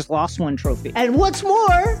 but you just lost one trophy. And what's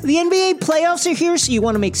more, the NBA playoffs are here, so you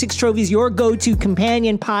want to make Six Trophies your go-to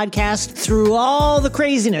companion podcast through all the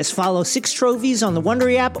craziness. Follow Six Trophies on the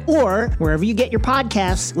Wondery app or wherever you get your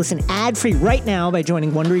podcasts. Listen ad-free right now by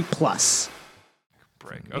joining Wondery Plus.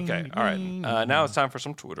 Break. Okay, all right. Now it's time for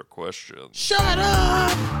some Twitter questions. Shut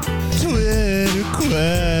up! Twitter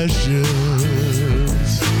questions.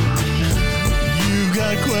 You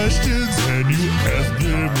got questions and you ask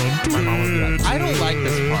them on Twitter. I don't like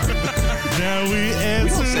this part. Now we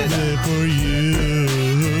answer them for you.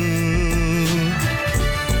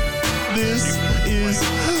 This is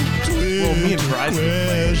Twitter me and Bryson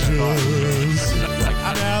questions.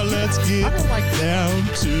 Now let's get down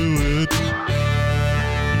to it.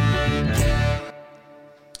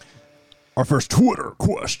 Our first Twitter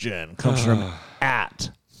question comes from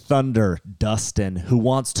 @Thunder Dustin, who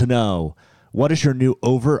wants to know, what is your new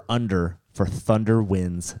over-under for Thunder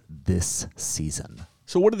wins this season?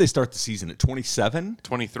 So what did they start the season at? 27?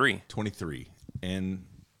 23. 23. And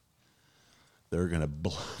they're going to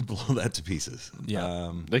blow that to pieces.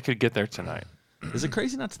 Yeah. They could get there tonight. Is it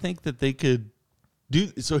crazy not to think that they could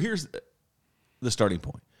do? So here's the starting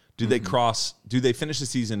point. Do they finish the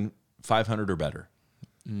season 500 or better?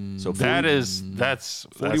 So that's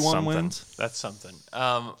 41 something. wins. That's something.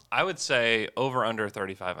 I would say over under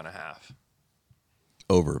 35.5.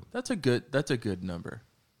 Over. That's a good number.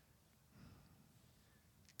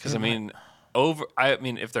 Because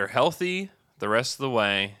if they're healthy the rest of the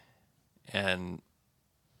way, and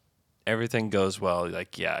everything goes well,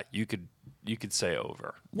 you could say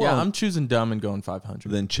over. Well, I'm choosing dumb and going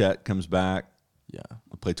 500. Then Chet comes back. Yeah.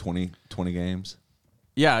 We'll play 20 games.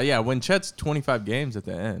 Yeah. When Chet's 25 games at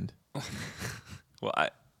the end. Well,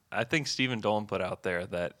 I think Stephen Dolan put out there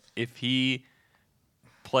that if he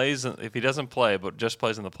doesn't play but just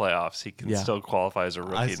plays in the playoffs, he can still qualify as a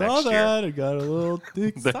rookie next year. I saw that. I got a little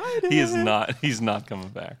excited. He's not coming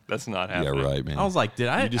back. That's not happening. Yeah, right, man. I was like,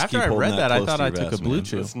 after I read that, I thought I took a blue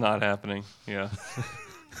chew. It's not happening. Yeah.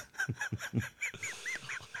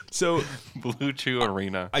 So Blue Chew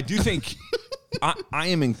Arena. I do think I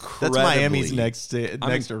am incredibly. That's Miami's next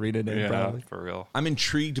arena name, probably. For real. I'm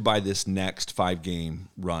intrigued by this next 5-game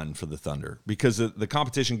run for the Thunder because the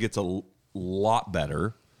competition gets a lot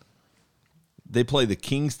better. They play the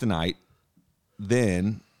Kings tonight,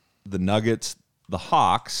 then the Nuggets, the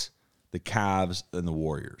Hawks, the Cavs, and the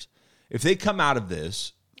Warriors. If they come out of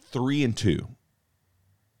this 3-2,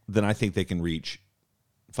 then I think they can reach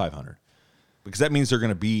 500. Because that means they're going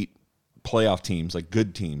to beat playoff teams, like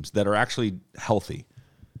good teams, that are actually healthy.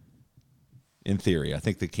 In theory, I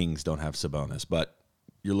think the Kings don't have Sabonis, but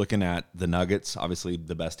you're looking at the Nuggets, obviously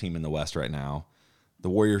the best team in the West right now. The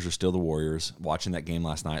Warriors are still the Warriors. Watching that game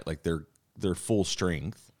last night, like they're full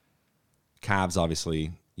strength. Cavs,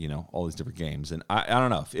 obviously, all these different games. And I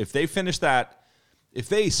don't know. If they finish that, if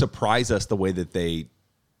they surprise us the way that they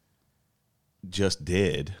just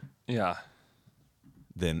did. Yeah.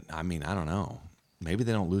 Then, I don't know. Maybe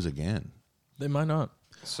they don't lose again. They might not.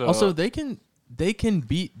 So, also, they can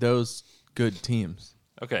beat those good teams.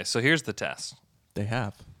 Okay, so here's the test. They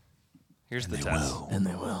have. Here's the test. And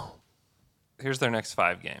they will. Here's their next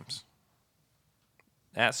 5 games.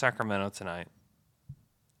 At Sacramento tonight.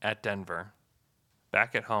 At Denver.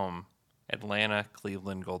 Back at home. Atlanta,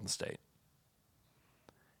 Cleveland, Golden State.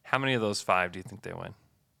 How many of those 5 do you think they win?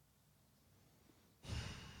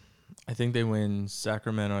 I think they win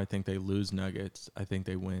Sacramento. I think they lose Nuggets. I think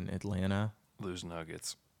they win Atlanta. Lose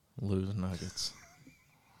Nuggets.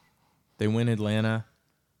 They win Atlanta.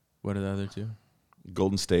 What are the other 2?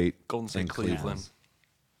 Golden State, and Cleveland.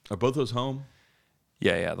 Are both those home?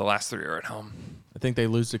 Yeah. The last 3 are at home. I think they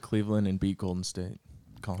lose to Cleveland and beat Golden State.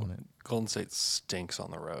 Calling it. Golden State stinks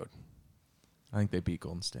on the road. I think they beat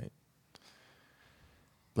Golden State.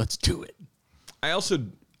 Let's do it.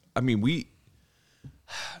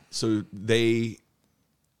 So they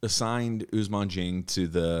assigned Ousmane Dieng to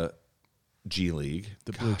the G League.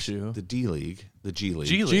 The Blue Chew. The D League. The G League.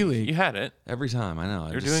 G League. You had it. Every time, I know.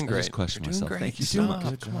 You're doing great. I just question You're doing myself. great. Thank you so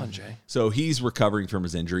much. Come on, Jay. So he's recovering from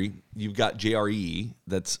his injury. You've got JRE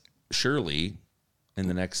that's surely in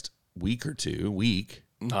the next week or two.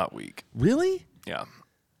 Not week. Really? Yeah.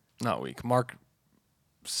 Not weak. Mark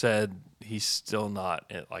said he's still not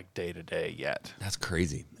at like day to day yet. That's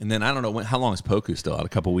crazy. And then I don't know how long is Poku still out? A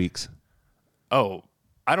couple weeks. Oh,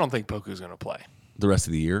 I don't think Poku's going to play the rest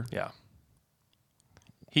of the year. Yeah,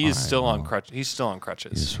 he is still on crutches. He's still on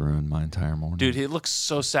crutches. You just ruined my entire morning, dude. He looks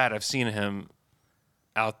so sad. I've seen him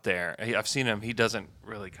out there. I've seen him. He doesn't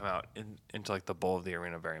really come out into like the bowl of the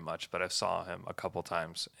arena very much, but I saw him a couple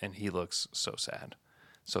times, and he looks so sad.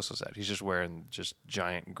 So sad. He's just wearing just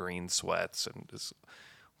giant green sweats and just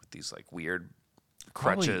with these like weird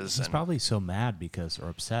crutches. He's probably so mad or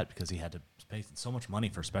upset because he had to pay so much money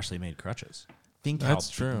for specially made crutches. Think That's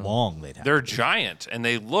how true. long they'd have. They're giant, and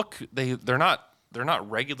they look they're not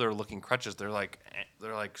regular looking crutches. They're like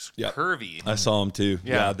curvy. I saw them too.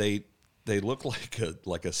 Yeah. They look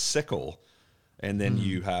like a sickle, and then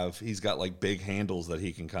he's got like big handles that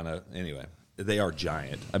he can kind of anyway. They are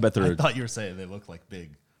giant. I bet they're. I thought you were saying they look like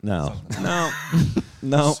big. No.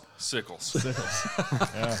 Sickles.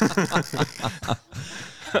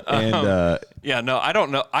 And yeah, no, I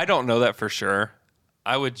don't know. I don't know that for sure.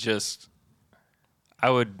 I would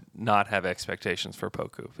not have expectations for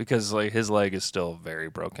Poku because like his leg is still very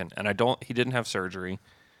broken, and he didn't have surgery,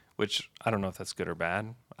 which I don't know if that's good or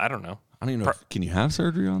bad. I don't know. I don't even know. Can you have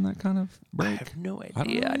surgery on that kind of break? I have no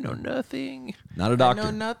idea. I know nothing. Not a doctor. I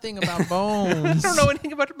know nothing about bones. I don't know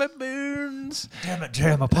anything about my bones. Damn it,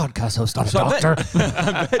 Jay! I'm a podcast host, not a So doctor.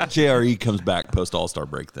 I bet JRE comes back post All-Star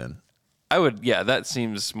break then. I would. Yeah, that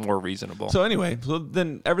seems more reasonable. So anyway,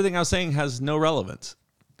 then everything I was saying has no relevance.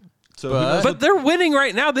 So but they're winning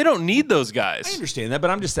right now. They don't need those guys. I understand that,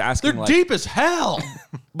 but I'm just asking. They're deep as hell.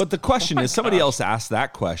 But the question is, somebody else asked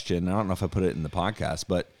that question. I don't know if I put it in the podcast,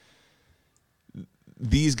 but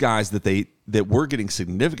these guys that were getting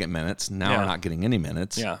significant minutes now are not getting any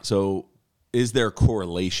minutes. Yeah. So is there a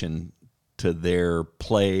correlation to their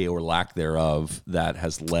play or lack thereof that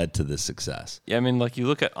has led to this success? Yeah, I mean, like you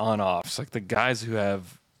look at on-offs, like the guys who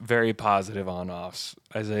have very positive on-offs,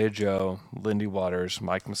 Isaiah Joe, Lindy Waters,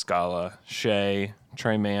 Mike Muscala, Shea,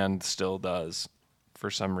 Trey Mann still does for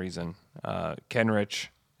some reason. Kenrich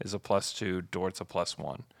is a +2, Dort's a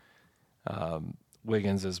 +1.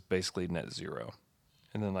 Wiggins is basically net 0.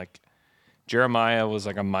 And then like Jeremiah was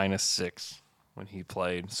like a -6 when he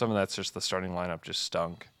played. Some of that's just the starting lineup just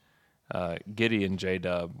stunk. Giddey and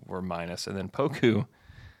J-Dub were minus, and then Poku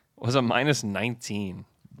was a -19.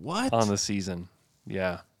 What? On the season?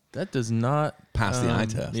 Yeah. That does not pass the eye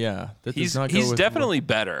test. Yeah, that He's does not go with definitely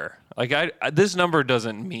better. Like this number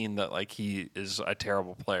doesn't mean that like he is a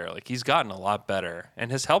terrible player. Like he's gotten a lot better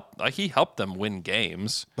and has helped. Like he helped them win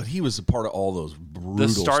games. But he was a part of all those brutal The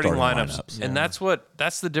starting lineups. lineups. And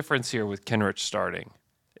that's the difference here with Kenrich starting.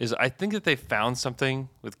 Is I think that they found something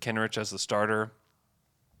with Kenrich as the starter.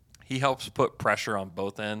 He helps put pressure on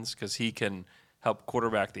both ends because he can help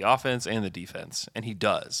quarterback the offense and the defense, and he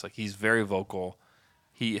does. Like he's very vocal.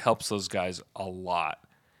 He helps those guys a lot.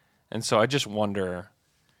 And so I just wonder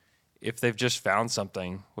if they've just found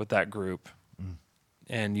something with that group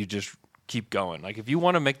and you just keep going. Like if you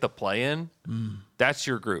want to make the play-in, that's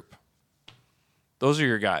your group. Those are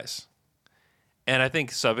your guys. And I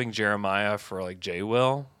think subbing Jeremiah for like J.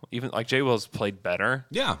 Will, even like J. Will's played better.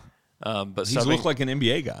 Yeah. But he's looked like an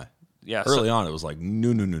NBA guy. Yeah. Early on, it was like,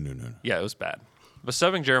 no. Yeah, it was bad. But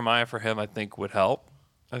subbing Jeremiah for him, I think, would help.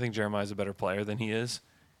 I think Jeremiah's a better player than he is.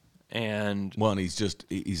 And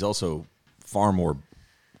he's also far more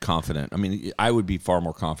confident. I mean, I would be far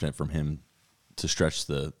more confident from him to stretch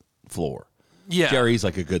the floor. Yeah. Jerry's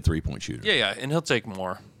like a good 3-point shooter. Yeah, and he'll take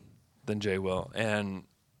more than Jay will. And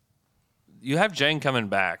you have Jang coming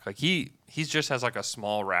back. Like he just has like a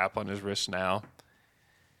small wrap on his wrist now.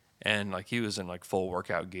 And like he was in like full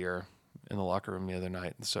workout gear in the locker room the other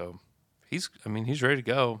night. And so he's ready to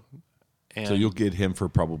go. And so you'll get him for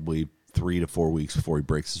probably 3 to 4 weeks before he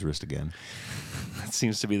breaks his wrist again. That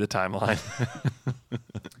seems to be the timeline.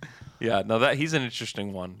 Yeah, no, that he's an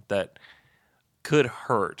interesting one that could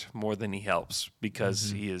hurt more than he helps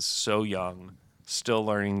because he is so young, still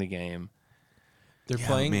learning the game. They're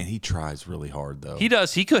playing. Man, he tries really hard though. He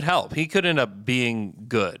does. He could help. He could end up being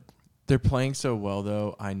good. They're playing so well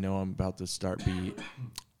though. I know I'm about to start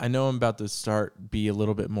be a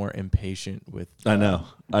little bit more impatient with. I know.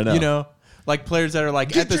 You know, like players that are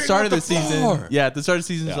like at the start of the season. Yeah, at the start of the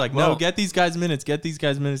season, it's like, no, get these guys minutes,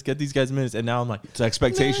 and now I'm like, it's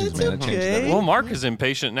expectations, man. It changes everything. Well, Mark is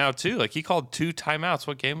impatient now too. Like he called 2 timeouts.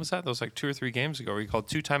 What game was that? That was like 2 or 3 games ago. Where he called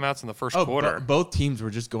 2 timeouts in the first quarter. Both teams were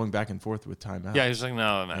just going back and forth with timeouts. Yeah, he was like, no,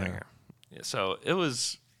 I'm out of here. Yeah, so it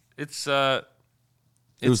was the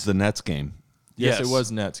Nets game. Yes, it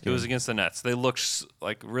was Nets game. It was against the Nets. They looked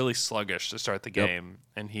like really sluggish to start the game,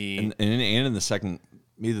 and he and in the second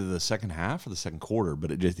either the second half or the second quarter,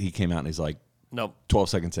 but he came out and he's like, nope. 12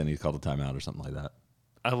 seconds in, he called a timeout or something like that.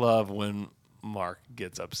 I love when Mark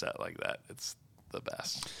gets upset like that. It's the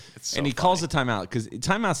best. It's so and he calls a timeout because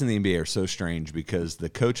timeouts in the NBA are so strange because the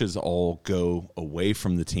coaches all go away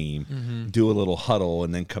from the team, do a little huddle,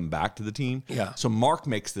 and then come back to the team. Yeah. So Mark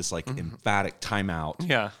makes this like emphatic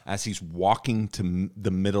timeout as he's walking to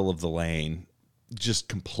the middle of the lane, just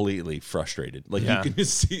completely frustrated. Like you can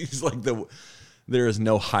just see he's like there is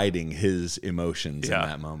no hiding his emotions in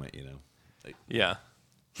that moment, you know. Like,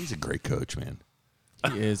 he's a great coach, man.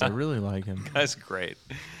 He is. I really like him. Guy's great.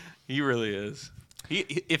 He really is.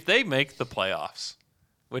 If they make the playoffs,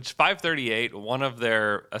 which 538, one of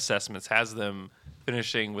their assessments has them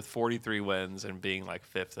finishing with 43 wins and being like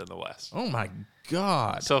 5th in the West. Oh my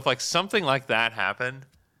God. So if like something like that happened,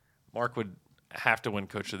 Mark would have to win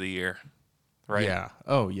Coach of the Year, right? Yeah.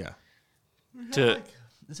 Oh yeah.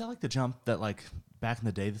 Is that like the jump that like back in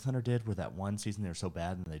the day the Thunder did, where that one season they were so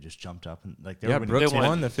bad and they just jumped up and like Brooks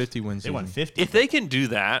won the 50 win season. They won 50. If they can do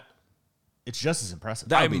that, it's just as impressive.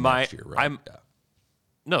 That would be next year, right?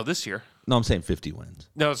 No, this year. No, I'm saying 50 wins.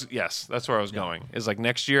 No, yes, that's where I was going. Is like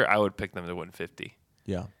next year, I would pick them to win 50.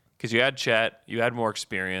 Yeah, because you had Chet, you had more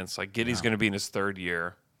experience. Like Giddey's going to be in his 3rd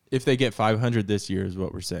year. If they get 500 this year, is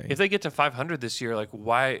what we're saying. If they get to 500 this year, like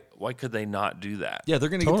why could they not do that? Yeah, they're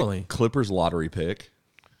going to get the Clippers lottery pick.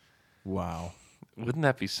 Wow, wouldn't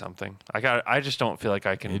that be something? I just don't feel like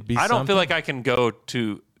I can. It'd be I don't something. feel like I can go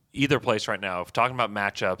to either place right now. If talking about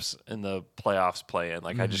matchups in the playoffs play-in,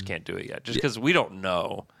 like I just can't do it yet, just because we don't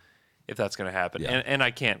know if that's going to happen, and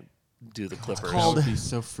I can't do the Clippers. That would be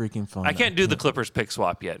so freaking fun. I can't do the Clippers pick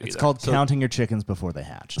swap yet. It's either. called counting your chickens before they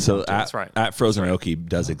hatch. So That's right. At Frozen Oki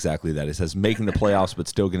does exactly that. It says making the playoffs, but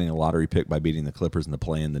still getting a lottery pick by beating the Clippers in the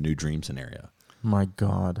play-in, the new dream scenario. My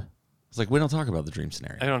God. It's like we don't talk about the dream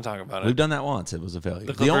scenario. I don't talk about it. We've done that once. It was a failure.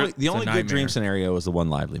 The only good dream scenario was the one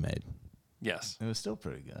Lively made. Yes, it was still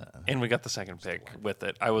pretty good. And we got the second pick with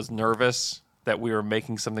it. I was nervous that we were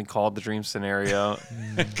making something called the dream scenario,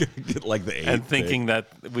 like the 8th and thinking pick.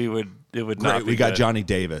 that it would Great, not. Be we got good. Johnny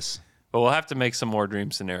Davis. But we'll have to make some more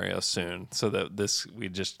dream scenarios soon, so that we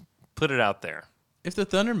just put it out there. If the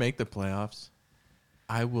Thunder make the playoffs,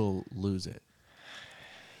 I will lose it.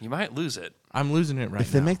 You might lose it. I'm losing it right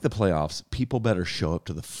If now. they make the playoffs, people better show up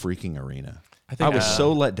to the freaking arena. I think- was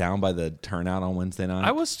so let down by the turnout on Wednesday night.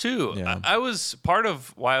 I was too. Yeah. I was part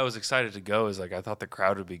of why I was excited to go is like I thought the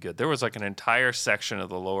crowd would be good. There was like an entire section of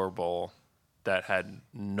the lower bowl that had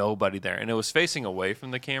nobody there, and it was facing away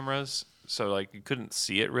from the cameras, so like you couldn't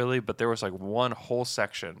see it really. But there was like one whole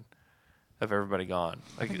section of everybody gone.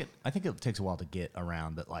 Like I think it takes a while to get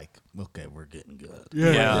around that. Like, okay, we're getting good.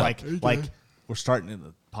 Yeah. Like we're starting.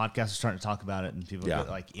 The podcast is starting to talk about it, and people Yeah. get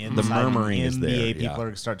like The inside murmuring is NBA there, people yeah. are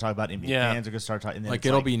going to start talking about NBA Yeah. fans are going to start talking. And then like it's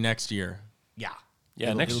it'll be next year. Yeah.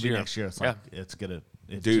 Yeah, It'll be year. next year. It's like it's gonna.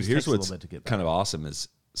 It Dude, just here's takes a little what's bit to get kind back. of awesome is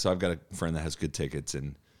so I've got a friend that has good tickets,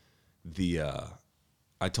 and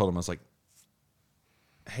I told him I was like,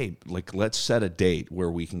 hey, like let's set a date where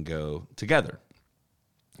we can go together.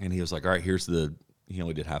 And he was like, all right, he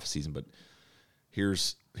only did half a season, but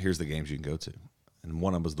here's the games you can go to. And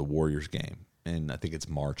one of them was the Warriors game, and I think it's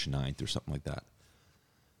March 9th or something like that.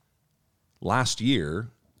 Last year,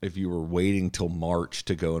 if you were waiting till March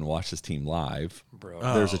to go and watch this team live,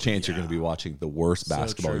 there's a chance you're going to be watching the worst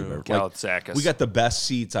basketball you've ever. Galaktakis. We got the best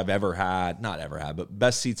seats I've ever had, not ever had, but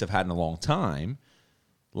best seats I've had in a long time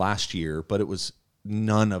last year, but it was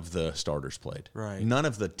none of the starters played. Right. None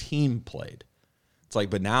of the team played. It's like,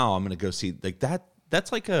 but now I'm going to go see like that.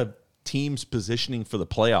 That's like a team's positioning for the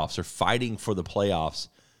playoffs or fighting for the playoffs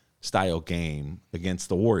style game against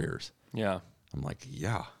the Warriors. Yeah. I'm like,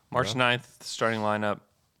 yeah. March 9th, starting lineup.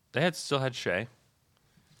 They still had Shea.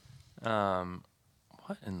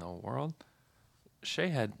 What in the world? Shea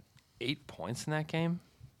had 8 points in that game.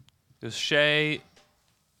 It was Shea,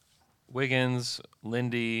 Wiggins,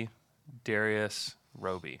 Lindy, Darius,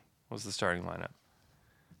 Roby was the starting lineup.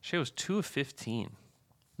 Shea was 2 of 15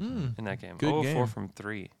 in that game. Good 0 of 4 game. from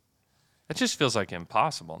 3. That just feels like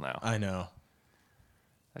impossible now. I know.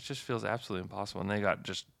 That just feels absolutely impossible. And they got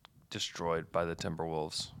just destroyed by the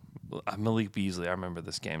Timberwolves. Malik Beasley, I remember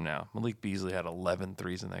this game now. Malik Beasley had 11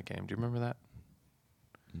 threes in that game. Do you remember that?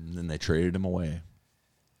 And then they traded him away.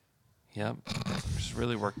 Yep. Just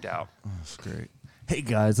really worked out. That's great. Hey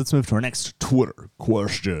guys, let's move to our next Twitter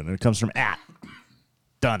question. And it comes from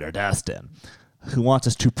 @ThunderDustin, who wants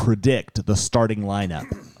us to predict the starting lineup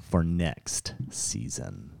for next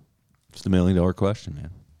season. It's the $1 million question,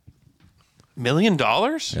 man. $1 million?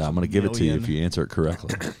 Yeah, I'm going to give it to you if you answer it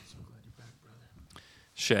correctly.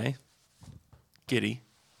 Shea, Giddey,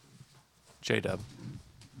 J-Dub,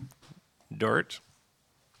 Dort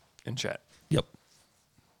and Chet. Yep.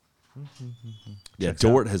 Yeah,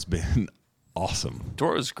 Dort has been awesome.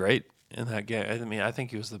 Dort was great in that game. I mean, I think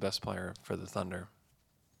he was the best player for the Thunder.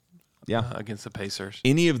 Yeah. Against the Pacers.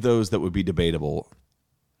 Any of those that would be debatable.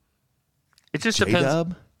 It just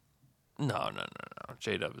J-Dub? depends. No.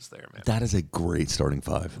 J-Dub is there, man. That is a great starting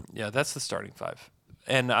five. Yeah, that's the starting five.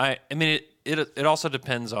 And I mean, it also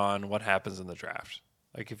depends on what happens in the draft.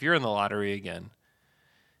 Like, if you're in the lottery again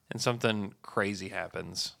and something crazy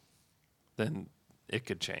happens, then it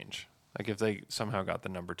could change. Like, if they somehow got the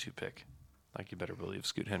number 2 pick, like, you better believe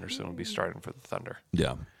Scoot Henderson will be starting for the Thunder.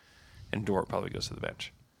 Yeah. And Dort probably goes to the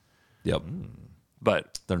bench. Yep.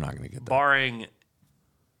 But they're not going to get that. Barring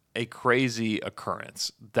a crazy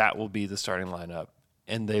occurrence, that will be the starting lineup.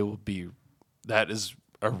 And that is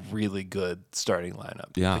a really good starting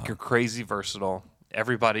lineup. Yeah. Like, you're crazy versatile.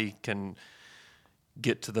 Everybody can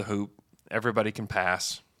get to the hoop. Everybody can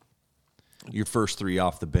pass. Your first 3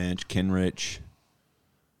 off the bench, Kenrich,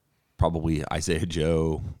 probably Isaiah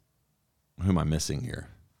Joe. Who am I missing here?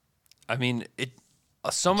 I mean,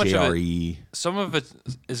 so much JRE. of it. Some of it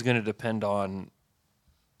is going to depend on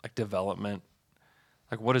like development.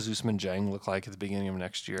 Like, what does Ousmane Dieng look like at the beginning of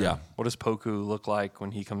next year? Yeah. What does Poku look like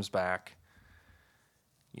when he comes back?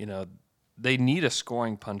 You know, they need a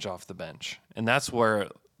scoring punch off the bench, and that's where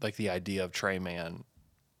like the idea of Trey Mann.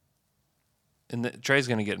 And Trey's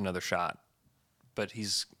going to get another shot, but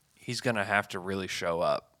he's going to have to really show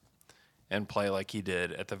up and play like he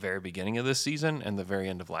did at the very beginning of this season and the very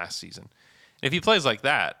end of last season. If he plays like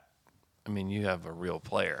that, I mean, you have a real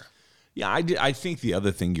player. Yeah, I think the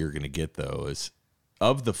other thing you're going to get, though, is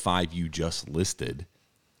of the 5 you just listed,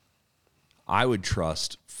 I would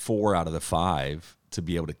trust 4 out of the 5 to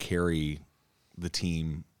be able to carry the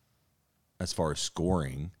team as far as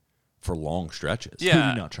scoring for long stretches. Yeah. Who do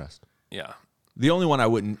you not trust? Yeah. The only one I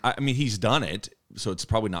wouldn't, I mean, he's done it, so it's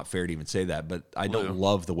probably not fair to even say that, but I don't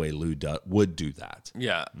love the way Lou would do that.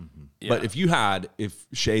 Yeah. Mm-hmm. But if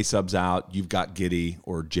Shea subs out, you've got Giddey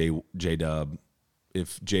or J-Dub.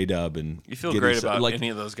 If J-Dub and you feel Giddey great about like, any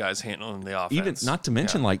of those guys handling the offense. even not to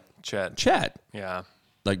mention like Chet. Yeah.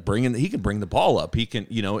 Like he can bring the ball up. He can,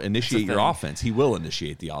 initiate your offense. He will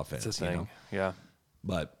initiate the offense. It's a thing. Yeah.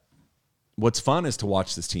 But what's fun is to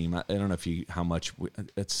watch this team. I don't know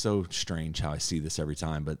it's so strange how I see this every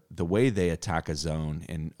time, but the way they attack a zone,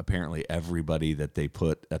 and apparently everybody that they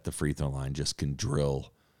put at the free throw line just can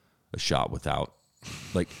drill a shot without,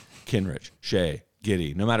 like Kenrich, Shea,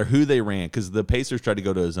 Giddey, no matter who they ran, because the Pacers tried to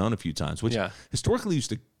go to a zone a few times, which historically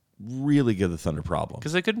used to really give the Thunder problems.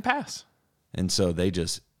 Because they couldn't pass. And so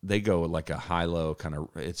they go like a high-low kind of,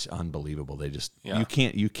 it's unbelievable. They just, you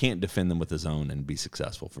can't defend them with a zone and be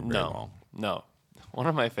successful for very long. No. One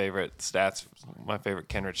of my favorite stats, my favorite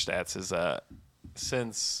Kenrich stats is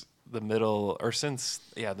since the middle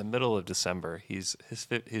of December, his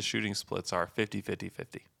shooting splits are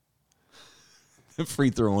 50-50-50. The free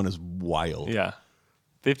throw one is wild. Yeah.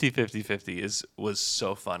 50-50-50 was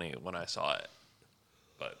so funny when I saw it.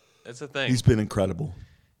 But it's a thing. He's been incredible.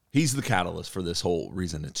 He's the catalyst for this whole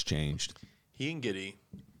reason it's changed. He and Giddey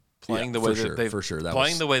playing the way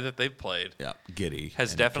that they've played. Yeah, Giddey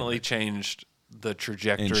has definitely changed the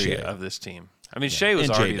trajectory of this team. I mean, Shea was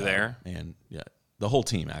already there, and the whole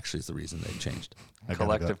team actually is the reason they've changed.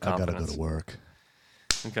 Collective confidence. I gotta go to work.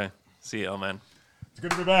 Okay, see you, man. It's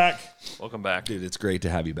good to be back. Welcome back, dude. It's great to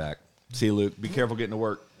have you back. See you, Luke. Be careful getting to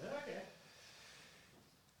work.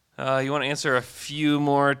 You want to answer a few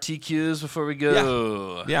more TQs before we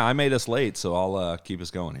go? Yeah, I made us late, so I'll keep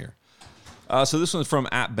us going here. So this one's from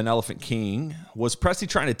 @BenElephantKing. Was Presti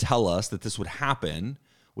trying to tell us that this would happen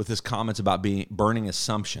with his comments about burning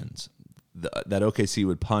assumptions, that OKC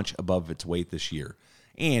would punch above its weight this year,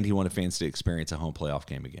 and he wanted fans to experience a home playoff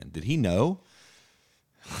game again? Did he know?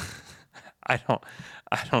 I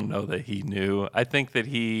don't know that he knew. I think that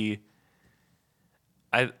he.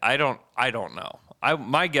 I don't know.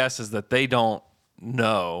 My guess is that they don't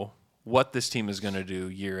know what this team is going to do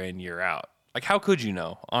year in, year out. Like, how could you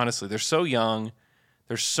know? Honestly, they're so young.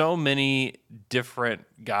 There's so many different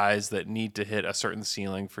guys that need to hit a certain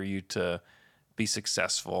ceiling for you to be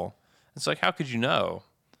successful. It's like, how could you know?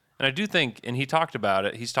 And I do think, and he's talked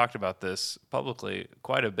about this publicly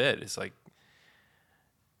quite a bit. It's like,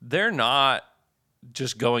 they're not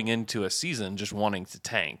just going into a season just wanting to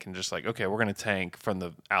tank and just like, okay, we're going to tank from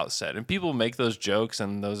the outset. And people make those jokes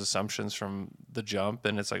and those assumptions from the jump.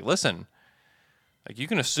 And it's like, listen, like, you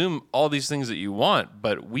can assume all these things that you want,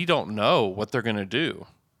 but we don't know what they're going to do.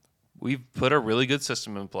 We've put a really good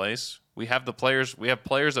system in place. We have players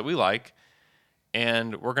that we like,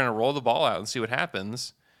 and we're going to roll the ball out and see what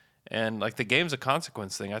happens. And like the games of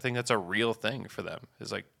consequence thing, I think that's a real thing for them.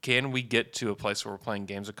 Is like, can we get to a place where we're playing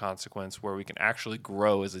games of consequence where we can actually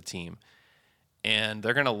grow as a team? And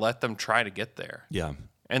they're going to let them try to get there. Yeah.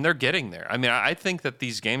 And they're getting there. I mean, I think that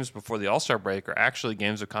these games before the All-Star break are actually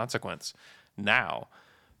games of consequence now,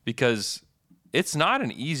 because it's not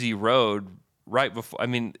an easy road right before. I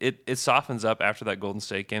mean, it softens up after that Golden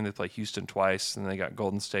State game. They play Houston twice, and they got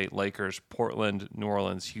Golden State, Lakers, Portland, New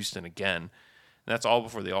Orleans, Houston again. And that's all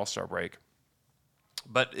before the All-Star break.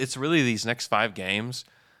 But it's really these next 5 games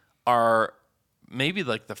are maybe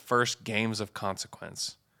like the first games of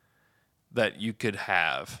consequence that you could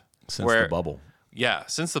have. Since the bubble. Yeah,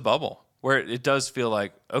 since the bubble, where it does feel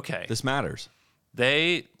like, okay, this matters.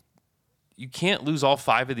 You can't lose all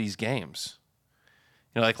 5 of these games.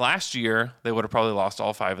 You know, like last year, they would have probably lost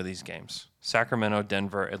all 5 of these games. Sacramento,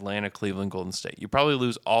 Denver, Atlanta, Cleveland, Golden State. You probably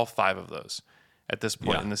lose all 5 of those at this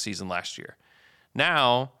point in the season last year.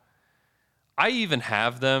 Now, I even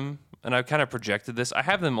have them, and I've kind of projected this, I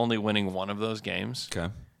have them only winning 1 of those games.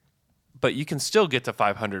 Okay. But you can still get to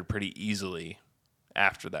 500 pretty easily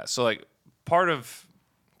after that. So, like, part of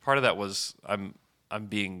that was I'm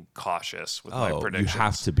being cautious with my predictions. You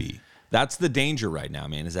have to be. That's the danger right now,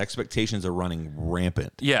 man. His expectations are running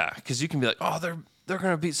rampant. Yeah, because you can be like, oh, they're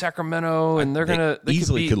going to beat Sacramento, and they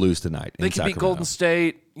easily could lose tonight. They could beat Golden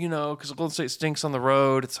State, you know, because Golden State stinks on the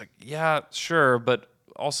road. It's like, yeah, sure, but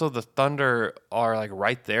also the Thunder are like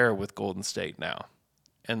right there with Golden State now,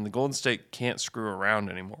 and the Golden State can't screw around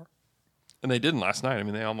anymore, and they didn't last night. I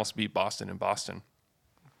mean, they almost beat Boston in Boston.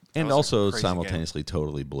 And also simultaneously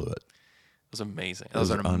totally blew it. It was amazing. That was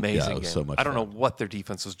an amazing game. So much I don't fun. know what their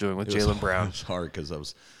defense was doing with Jaylen Brown. It was hard because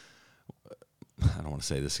I don't want to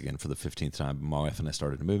say this again for the 15th time, but my wife and I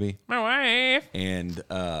started a movie. My wife. And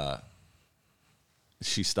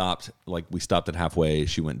she stopped, like we stopped at halfway.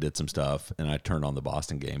 She went and did some stuff, and I turned on the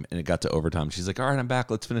Boston game, and it got to overtime. She's like, all right, I'm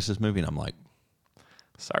back. Let's finish this movie. And I'm like,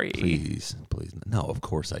 sorry. Please. No, of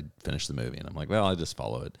course I finished the movie. And I'm like, well, I just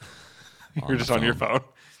follow it. You're just on your phone.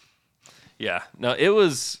 Yeah. No, it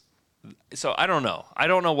was... So I don't know. I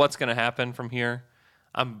don't know what's going to happen from here.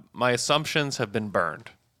 My assumptions have been burned.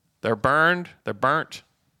 They're burned. They're burnt.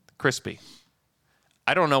 Crispy.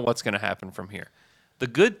 I don't know what's going to happen from here. The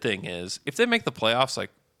good thing is, if they make the playoffs, like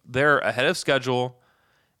they're ahead of schedule,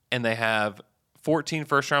 and they have 14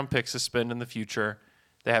 first-round picks to spend in the future.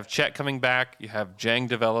 They have Chet coming back. You have Jang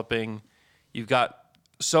developing. You've got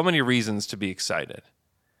so many reasons to be excited.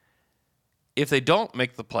 If they don't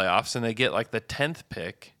make the playoffs and they get like the 10th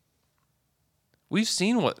pick, we've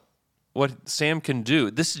seen what Sam can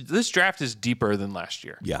do. This draft is deeper than last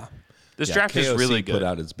year. Yeah. This draft is really good. Put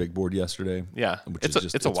out its big board yesterday. Yeah.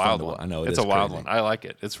 It's a wild one. I know it's a wild one. I like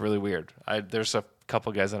it. It's really weird. There's a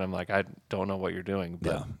couple guys that I'm like, I don't know what you're doing,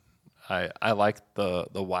 but I like the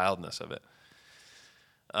wildness of it.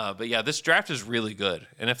 But yeah, this draft is really good.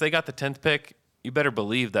 And if they got the 10th pick, you better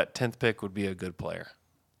believe that 10th pick would be a good player.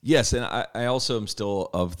 Yes, and I also am still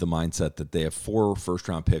of the mindset that they have 4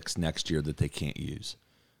 first-round picks next year that they can't use.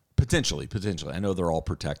 Potentially. I know they're all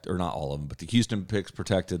protected, or not all of them, but the Houston pick's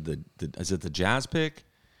protected. Is it the Jazz pick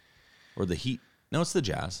or the Heat? No, it's the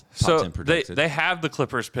Jazz. So they have the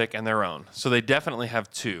Clippers pick and their own. So they definitely have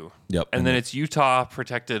 2. Yep. And then it's Utah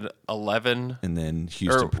protected 11. And then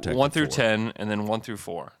Houston protected 1 through 4. 10, and then 1 through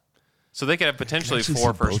 4. So they could have potentially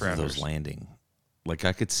 4 first rounders. Those landing. Like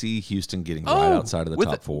I could see Houston getting right outside of the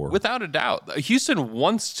top 4. Without a doubt. Houston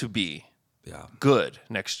wants to be good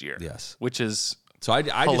next year. Yes. Which is so I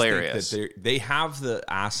hilarious. just think that they have the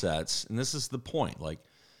assets, and this is the point. Like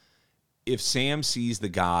if Sam sees the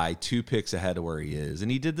guy 2 picks ahead of where he is,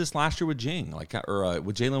 and he did this last year with Jing, with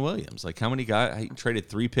Jalen Williams. Like how many guys he traded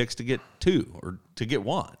 3 picks to get 2 or to get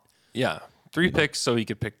 1? Yeah, 3 picks so he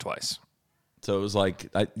could pick twice. So it was like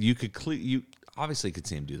you obviously could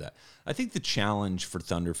see him do that. I think the challenge for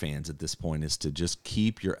Thunder fans at this point is to just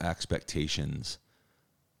keep your expectations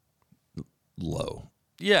low.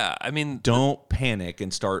 Yeah, I mean, don't panic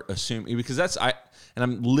and start assuming, because and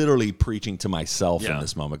I'm literally preaching to myself in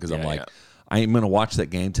this moment because I'm like, I'm going to watch that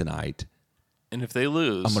game tonight, and if they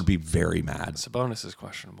lose, I'm going to be very mad. Sabonis is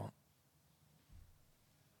questionable.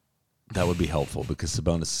 That would be helpful because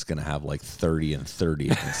Sabonis is going to have like 30 and 30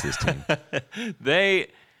 against this team.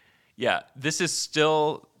 This is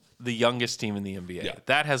still the youngest team in the NBA. Yeah.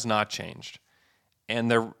 That has not changed.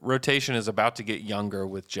 And their rotation is about to get younger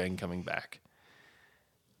with Jang coming back.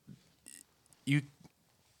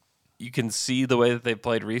 You can see the way that they've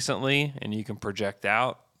played recently, and you can project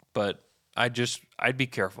out, but I'd be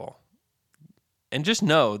careful. And just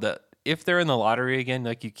know that if they're in the lottery again,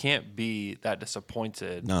 like you can't be that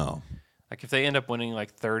disappointed. No. Like if they end up winning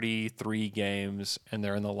like 33 games and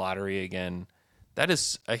they're in the lottery again, that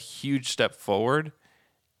is a huge step forward.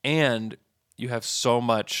 And you have so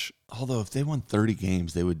much. Although if they won 30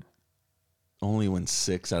 games, they would only win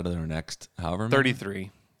 6 out of their next however many.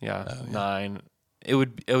 33. Yeah, 9. It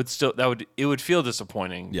would feel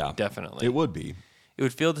disappointing. Yeah, definitely. It would be. It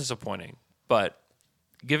would feel disappointing, but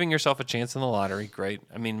giving yourself a chance in the lottery, great.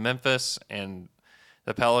 I mean, Memphis and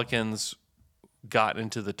the Pelicans got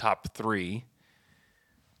into the top 3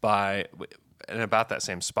 in about that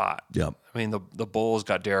same spot. Yep. I mean, the Bulls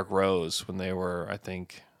got Derrick Rose when they were, I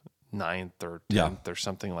think, 9th or 10th or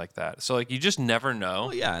something like that. So, like, you just never know.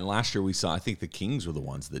 Well, yeah, and last year we saw, I think the Kings were the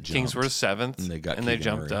ones that jumped. Kings were 7th, and they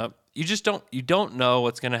jumped up. You just don't know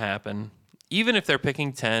what's going to happen. Even if they're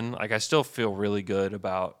picking 10, like, I still feel really good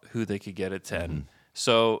about who they could get at 10. Mm-hmm.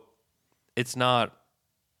 So,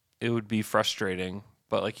 it would be frustrating,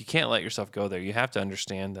 but, like, you can't let yourself go there. You have to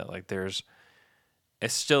understand that, like,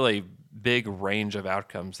 it's still a big range of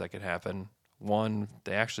outcomes that could happen. One,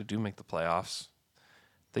 they actually do make the playoffs.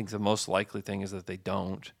 I think the most likely thing is that they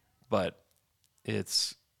don't, but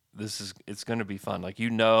it's going to be fun. Like,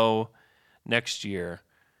 next year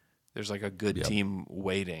there's like a good team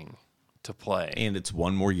waiting to play. And it's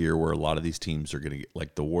one more year where a lot of these teams are going to get,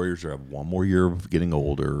 like the Warriors have one more year of getting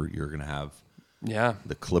older. You're going to have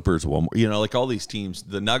the Clippers one more, like all these teams.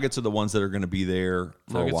 The Nuggets are the ones that are going to be there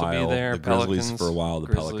for Nuggets a while. Will be there. The Grizzlies Pelicans, for a while. The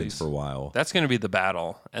Pelicans for a while. That's going to be the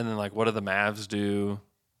battle. And then, like, what do the Mavs do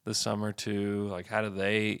this summer too? Like, how do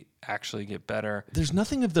they actually get better? There's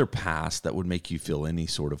nothing of their past that would make you feel any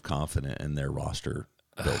sort of confident in their roster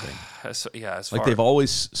building. Like they've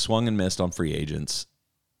always swung and missed on free agents.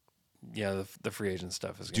 Yeah, the free agent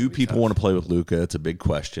stuff is. Do people want to play with Luka? It's a big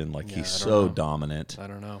question. Like, he's so dominant. I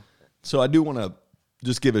don't know. So I do want to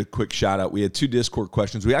just give a quick shout out. We had 2 Discord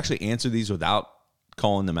questions. We actually answered these without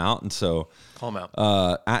calling them out, and so call them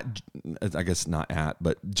out. I guess not at,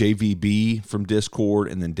 but JVB from Discord,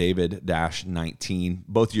 and then David-19.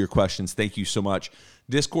 Both of your questions, thank you so much.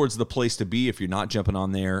 Discord's the place to be if you're not jumping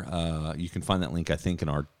on there. You can find that link, I think, in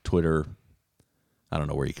our Twitter. I don't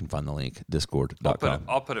know where you can find the link. Discord.com.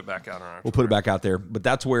 I'll put it back out on our We'll put it back out there. But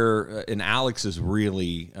that's where, and Alex is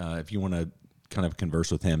really, if you want to kind of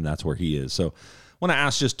converse with him, that's where he is. So I want to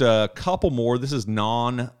ask just a couple more. This is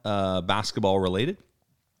non-basketball related.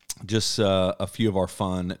 Just a few of our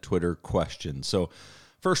fun Twitter questions. So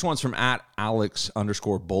first one's from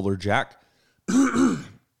 @Alex_BowlerJack,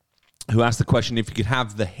 who asked the question, if you could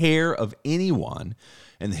have the hair of anyone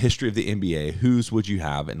in the history of the NBA, whose would you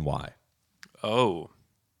have and why? Oh.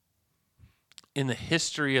 In the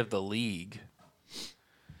history of the league.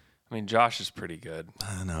 I mean, Josh is pretty good.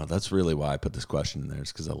 I know. That's really why I put this question in there,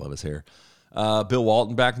 is because I love his hair. Bill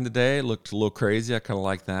Walton back in the day looked a little crazy. I kind of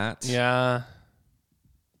like that. Yeah.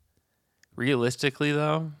 Realistically,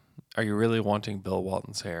 though, are you really wanting Bill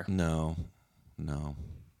Walton's hair? No.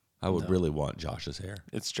 I would really want Josh's hair.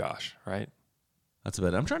 It's Josh, right? That's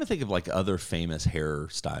about it. I'm trying to think of like other famous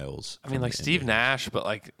hairstyles. I mean, like Steve Nash, but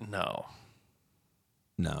like, no.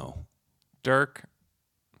 Dirk?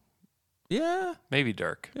 Yeah. Maybe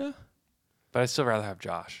Dirk. Yeah. But I'd still rather have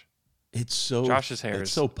Josh. Josh's hair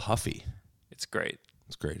is so puffy. It's great.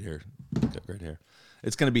 It's great hair. Got great hair.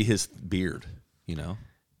 It's going to be his beard,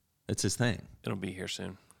 It's his thing. It'll be here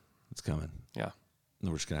soon. It's coming. Yeah.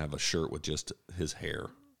 And we're just going to have a shirt with just his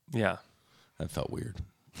hair. Yeah. That felt weird.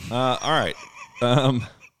 All right.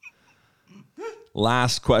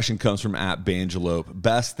 Last question comes from @Bangelope.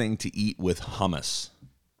 Best thing to eat with hummus?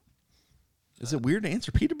 Is it weird to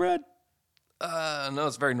answer pita bread? No,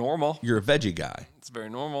 it's very normal. You're a veggie guy. It's very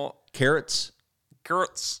normal. Carrots?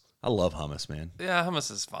 Carrots. I love hummus, man. Yeah,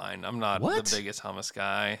 hummus is fine. I'm not the biggest hummus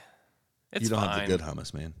guy. It's fine. You don't fine. have the good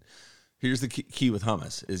hummus, man. Here's the key with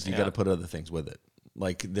hummus is you got to put other things with it.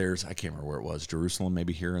 Like I can't remember where it was, Jerusalem,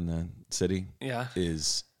 maybe here in the city. Yeah.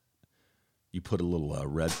 Is you put a little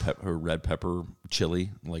red pepper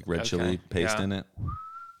chili, like red chili paste in it.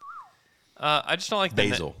 I just don't like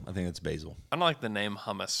basil. I think it's basil. I don't like the name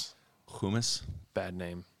hummus. Hummus? Bad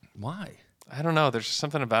name. Why? I don't know. There's just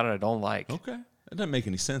something about it I don't like. Okay. It doesn't make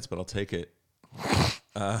any sense, but I'll take it.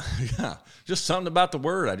 Yeah. Just something about the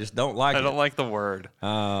word. I just don't like it. I don't like the word.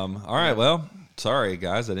 All right. Well, sorry,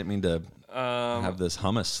 guys. I didn't mean to have this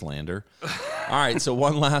hummus slander. All right. So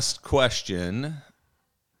one last question.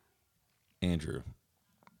 Andrew.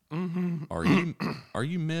 Mm-hmm. Are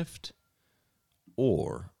you miffed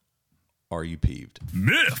or are you peeved?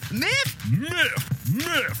 Miffed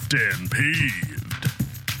and peeved.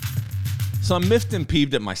 So I'm miffed and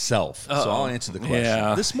peeved at myself. So I'll answer the question.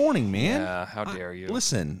 Yeah. This morning, man. Yeah, how dare you?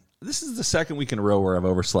 Listen, this is the second week in a row where I've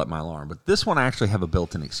overslept my alarm, but this one I actually have a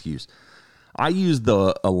built-in excuse. I use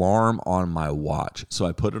the alarm on my watch. So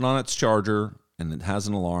I put it on its charger, and it has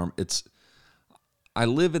an alarm. I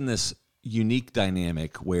live in this unique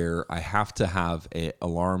dynamic where I have to have an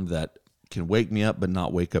alarm that can wake me up but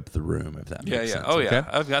not wake up the room, if that makes sense. Oh, okay? yeah.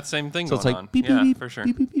 I've got the same thing so going it's like on. beep, yeah, beep, for sure.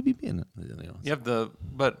 beep, beep, beep, beep, and, you have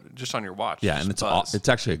but just on your watch. Yeah, and it's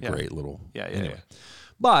actually a great little. Yeah.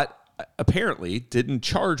 But apparently didn't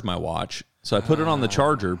charge my watch, so I put it on the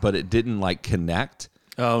charger, but it didn't like connect.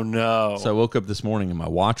 Oh no! So I woke up this morning and my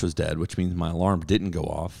watch was dead, which means my alarm didn't go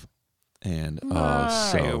off. And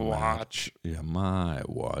my watch. Yeah, my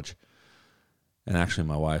watch. And actually,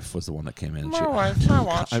 my wife was the one that came in. My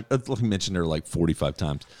watch. I mentioned her like 45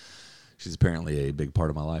 times. She's apparently a big part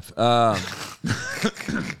of my life.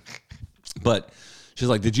 But she's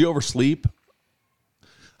like, "Did you oversleep?"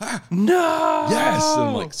 No. Yes. And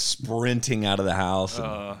I'm like sprinting out of the house.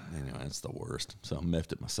 And anyway, it's the worst. So I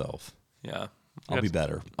miffed it myself. Yeah. I'll be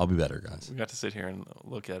better. I'll be better, guys. We got to sit here and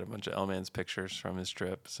look at a bunch of L-Man's pictures from his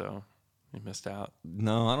trip, so you missed out.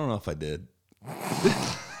 No, I don't know if I did.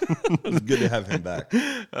 It's good to have him back.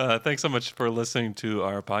 Thanks so much for listening to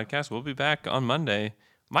our podcast. We'll be back on Monday.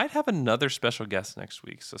 Might have another special guest next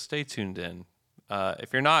week, so stay tuned in.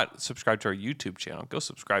 If you're not subscribed to our YouTube channel, go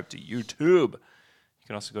subscribe to YouTube. You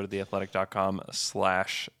can also go to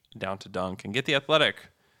theathletic.com/downtodunk and get The Athletic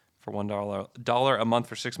for $1 a month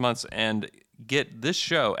for 6 months and get this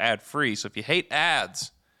show ad-free. So if you hate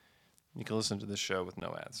ads, you can listen to this show with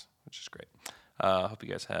no ads, which is great. Hope you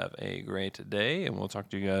guys have a great day, and we'll talk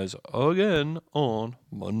to you guys again on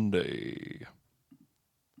Monday.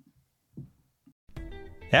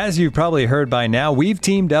 As you've probably heard by now, we've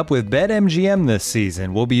teamed up with BetMGM this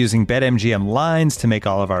season. We'll be using BetMGM lines to make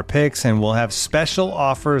all of our picks, and we'll have special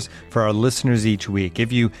offers for our listeners each week.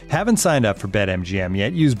 If you haven't signed up for BetMGM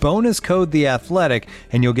yet, use bonus code THEATHLETIC,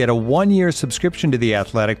 and you'll get a 1-year subscription to The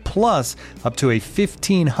Athletic, plus up to a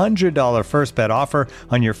 $1,500 first bet offer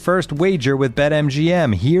on your first wager with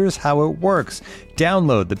BetMGM. Here's how it works.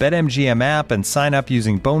 Download the BetMGM app and sign up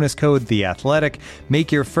using bonus code THEATHLETIC.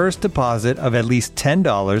 Make your first deposit of at least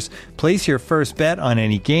 $10. Place your first bet on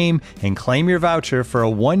any game and claim your voucher for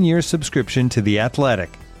a 1-year subscription to The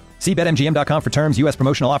Athletic. See BetMGM.com for terms. U.S.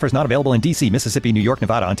 promotional offers not available in D.C., Mississippi, New York,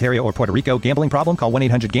 Nevada, Ontario, or Puerto Rico. Gambling problem? Call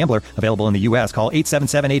 1-800-GAMBLER. Available in the U.S. Call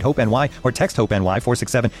 877-8-HOPE-NY or text HOPE-NY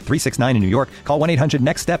 467-369 in New York. Call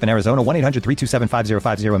 1-800-NEXT-STEP in Arizona.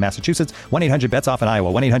 1-800-327-5050 in Massachusetts. 1-800-BETS-OFF in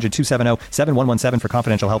Iowa. 1-800-270-7117 for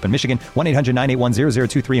confidential help in Michigan.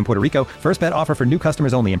 1-800-981-0023 in Puerto Rico. First bet offer for new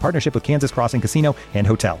customers only in partnership with Kansas Crossing Casino and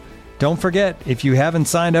Hotel. Don't forget, if you haven't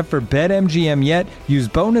signed up for BetMGM yet, use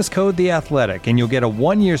bonus code THEATHLETIC and you'll get a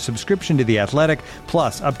 1-year subscription to The Athletic,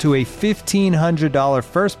 plus up to a $1,500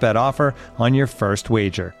 first bet offer on your first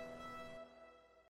wager.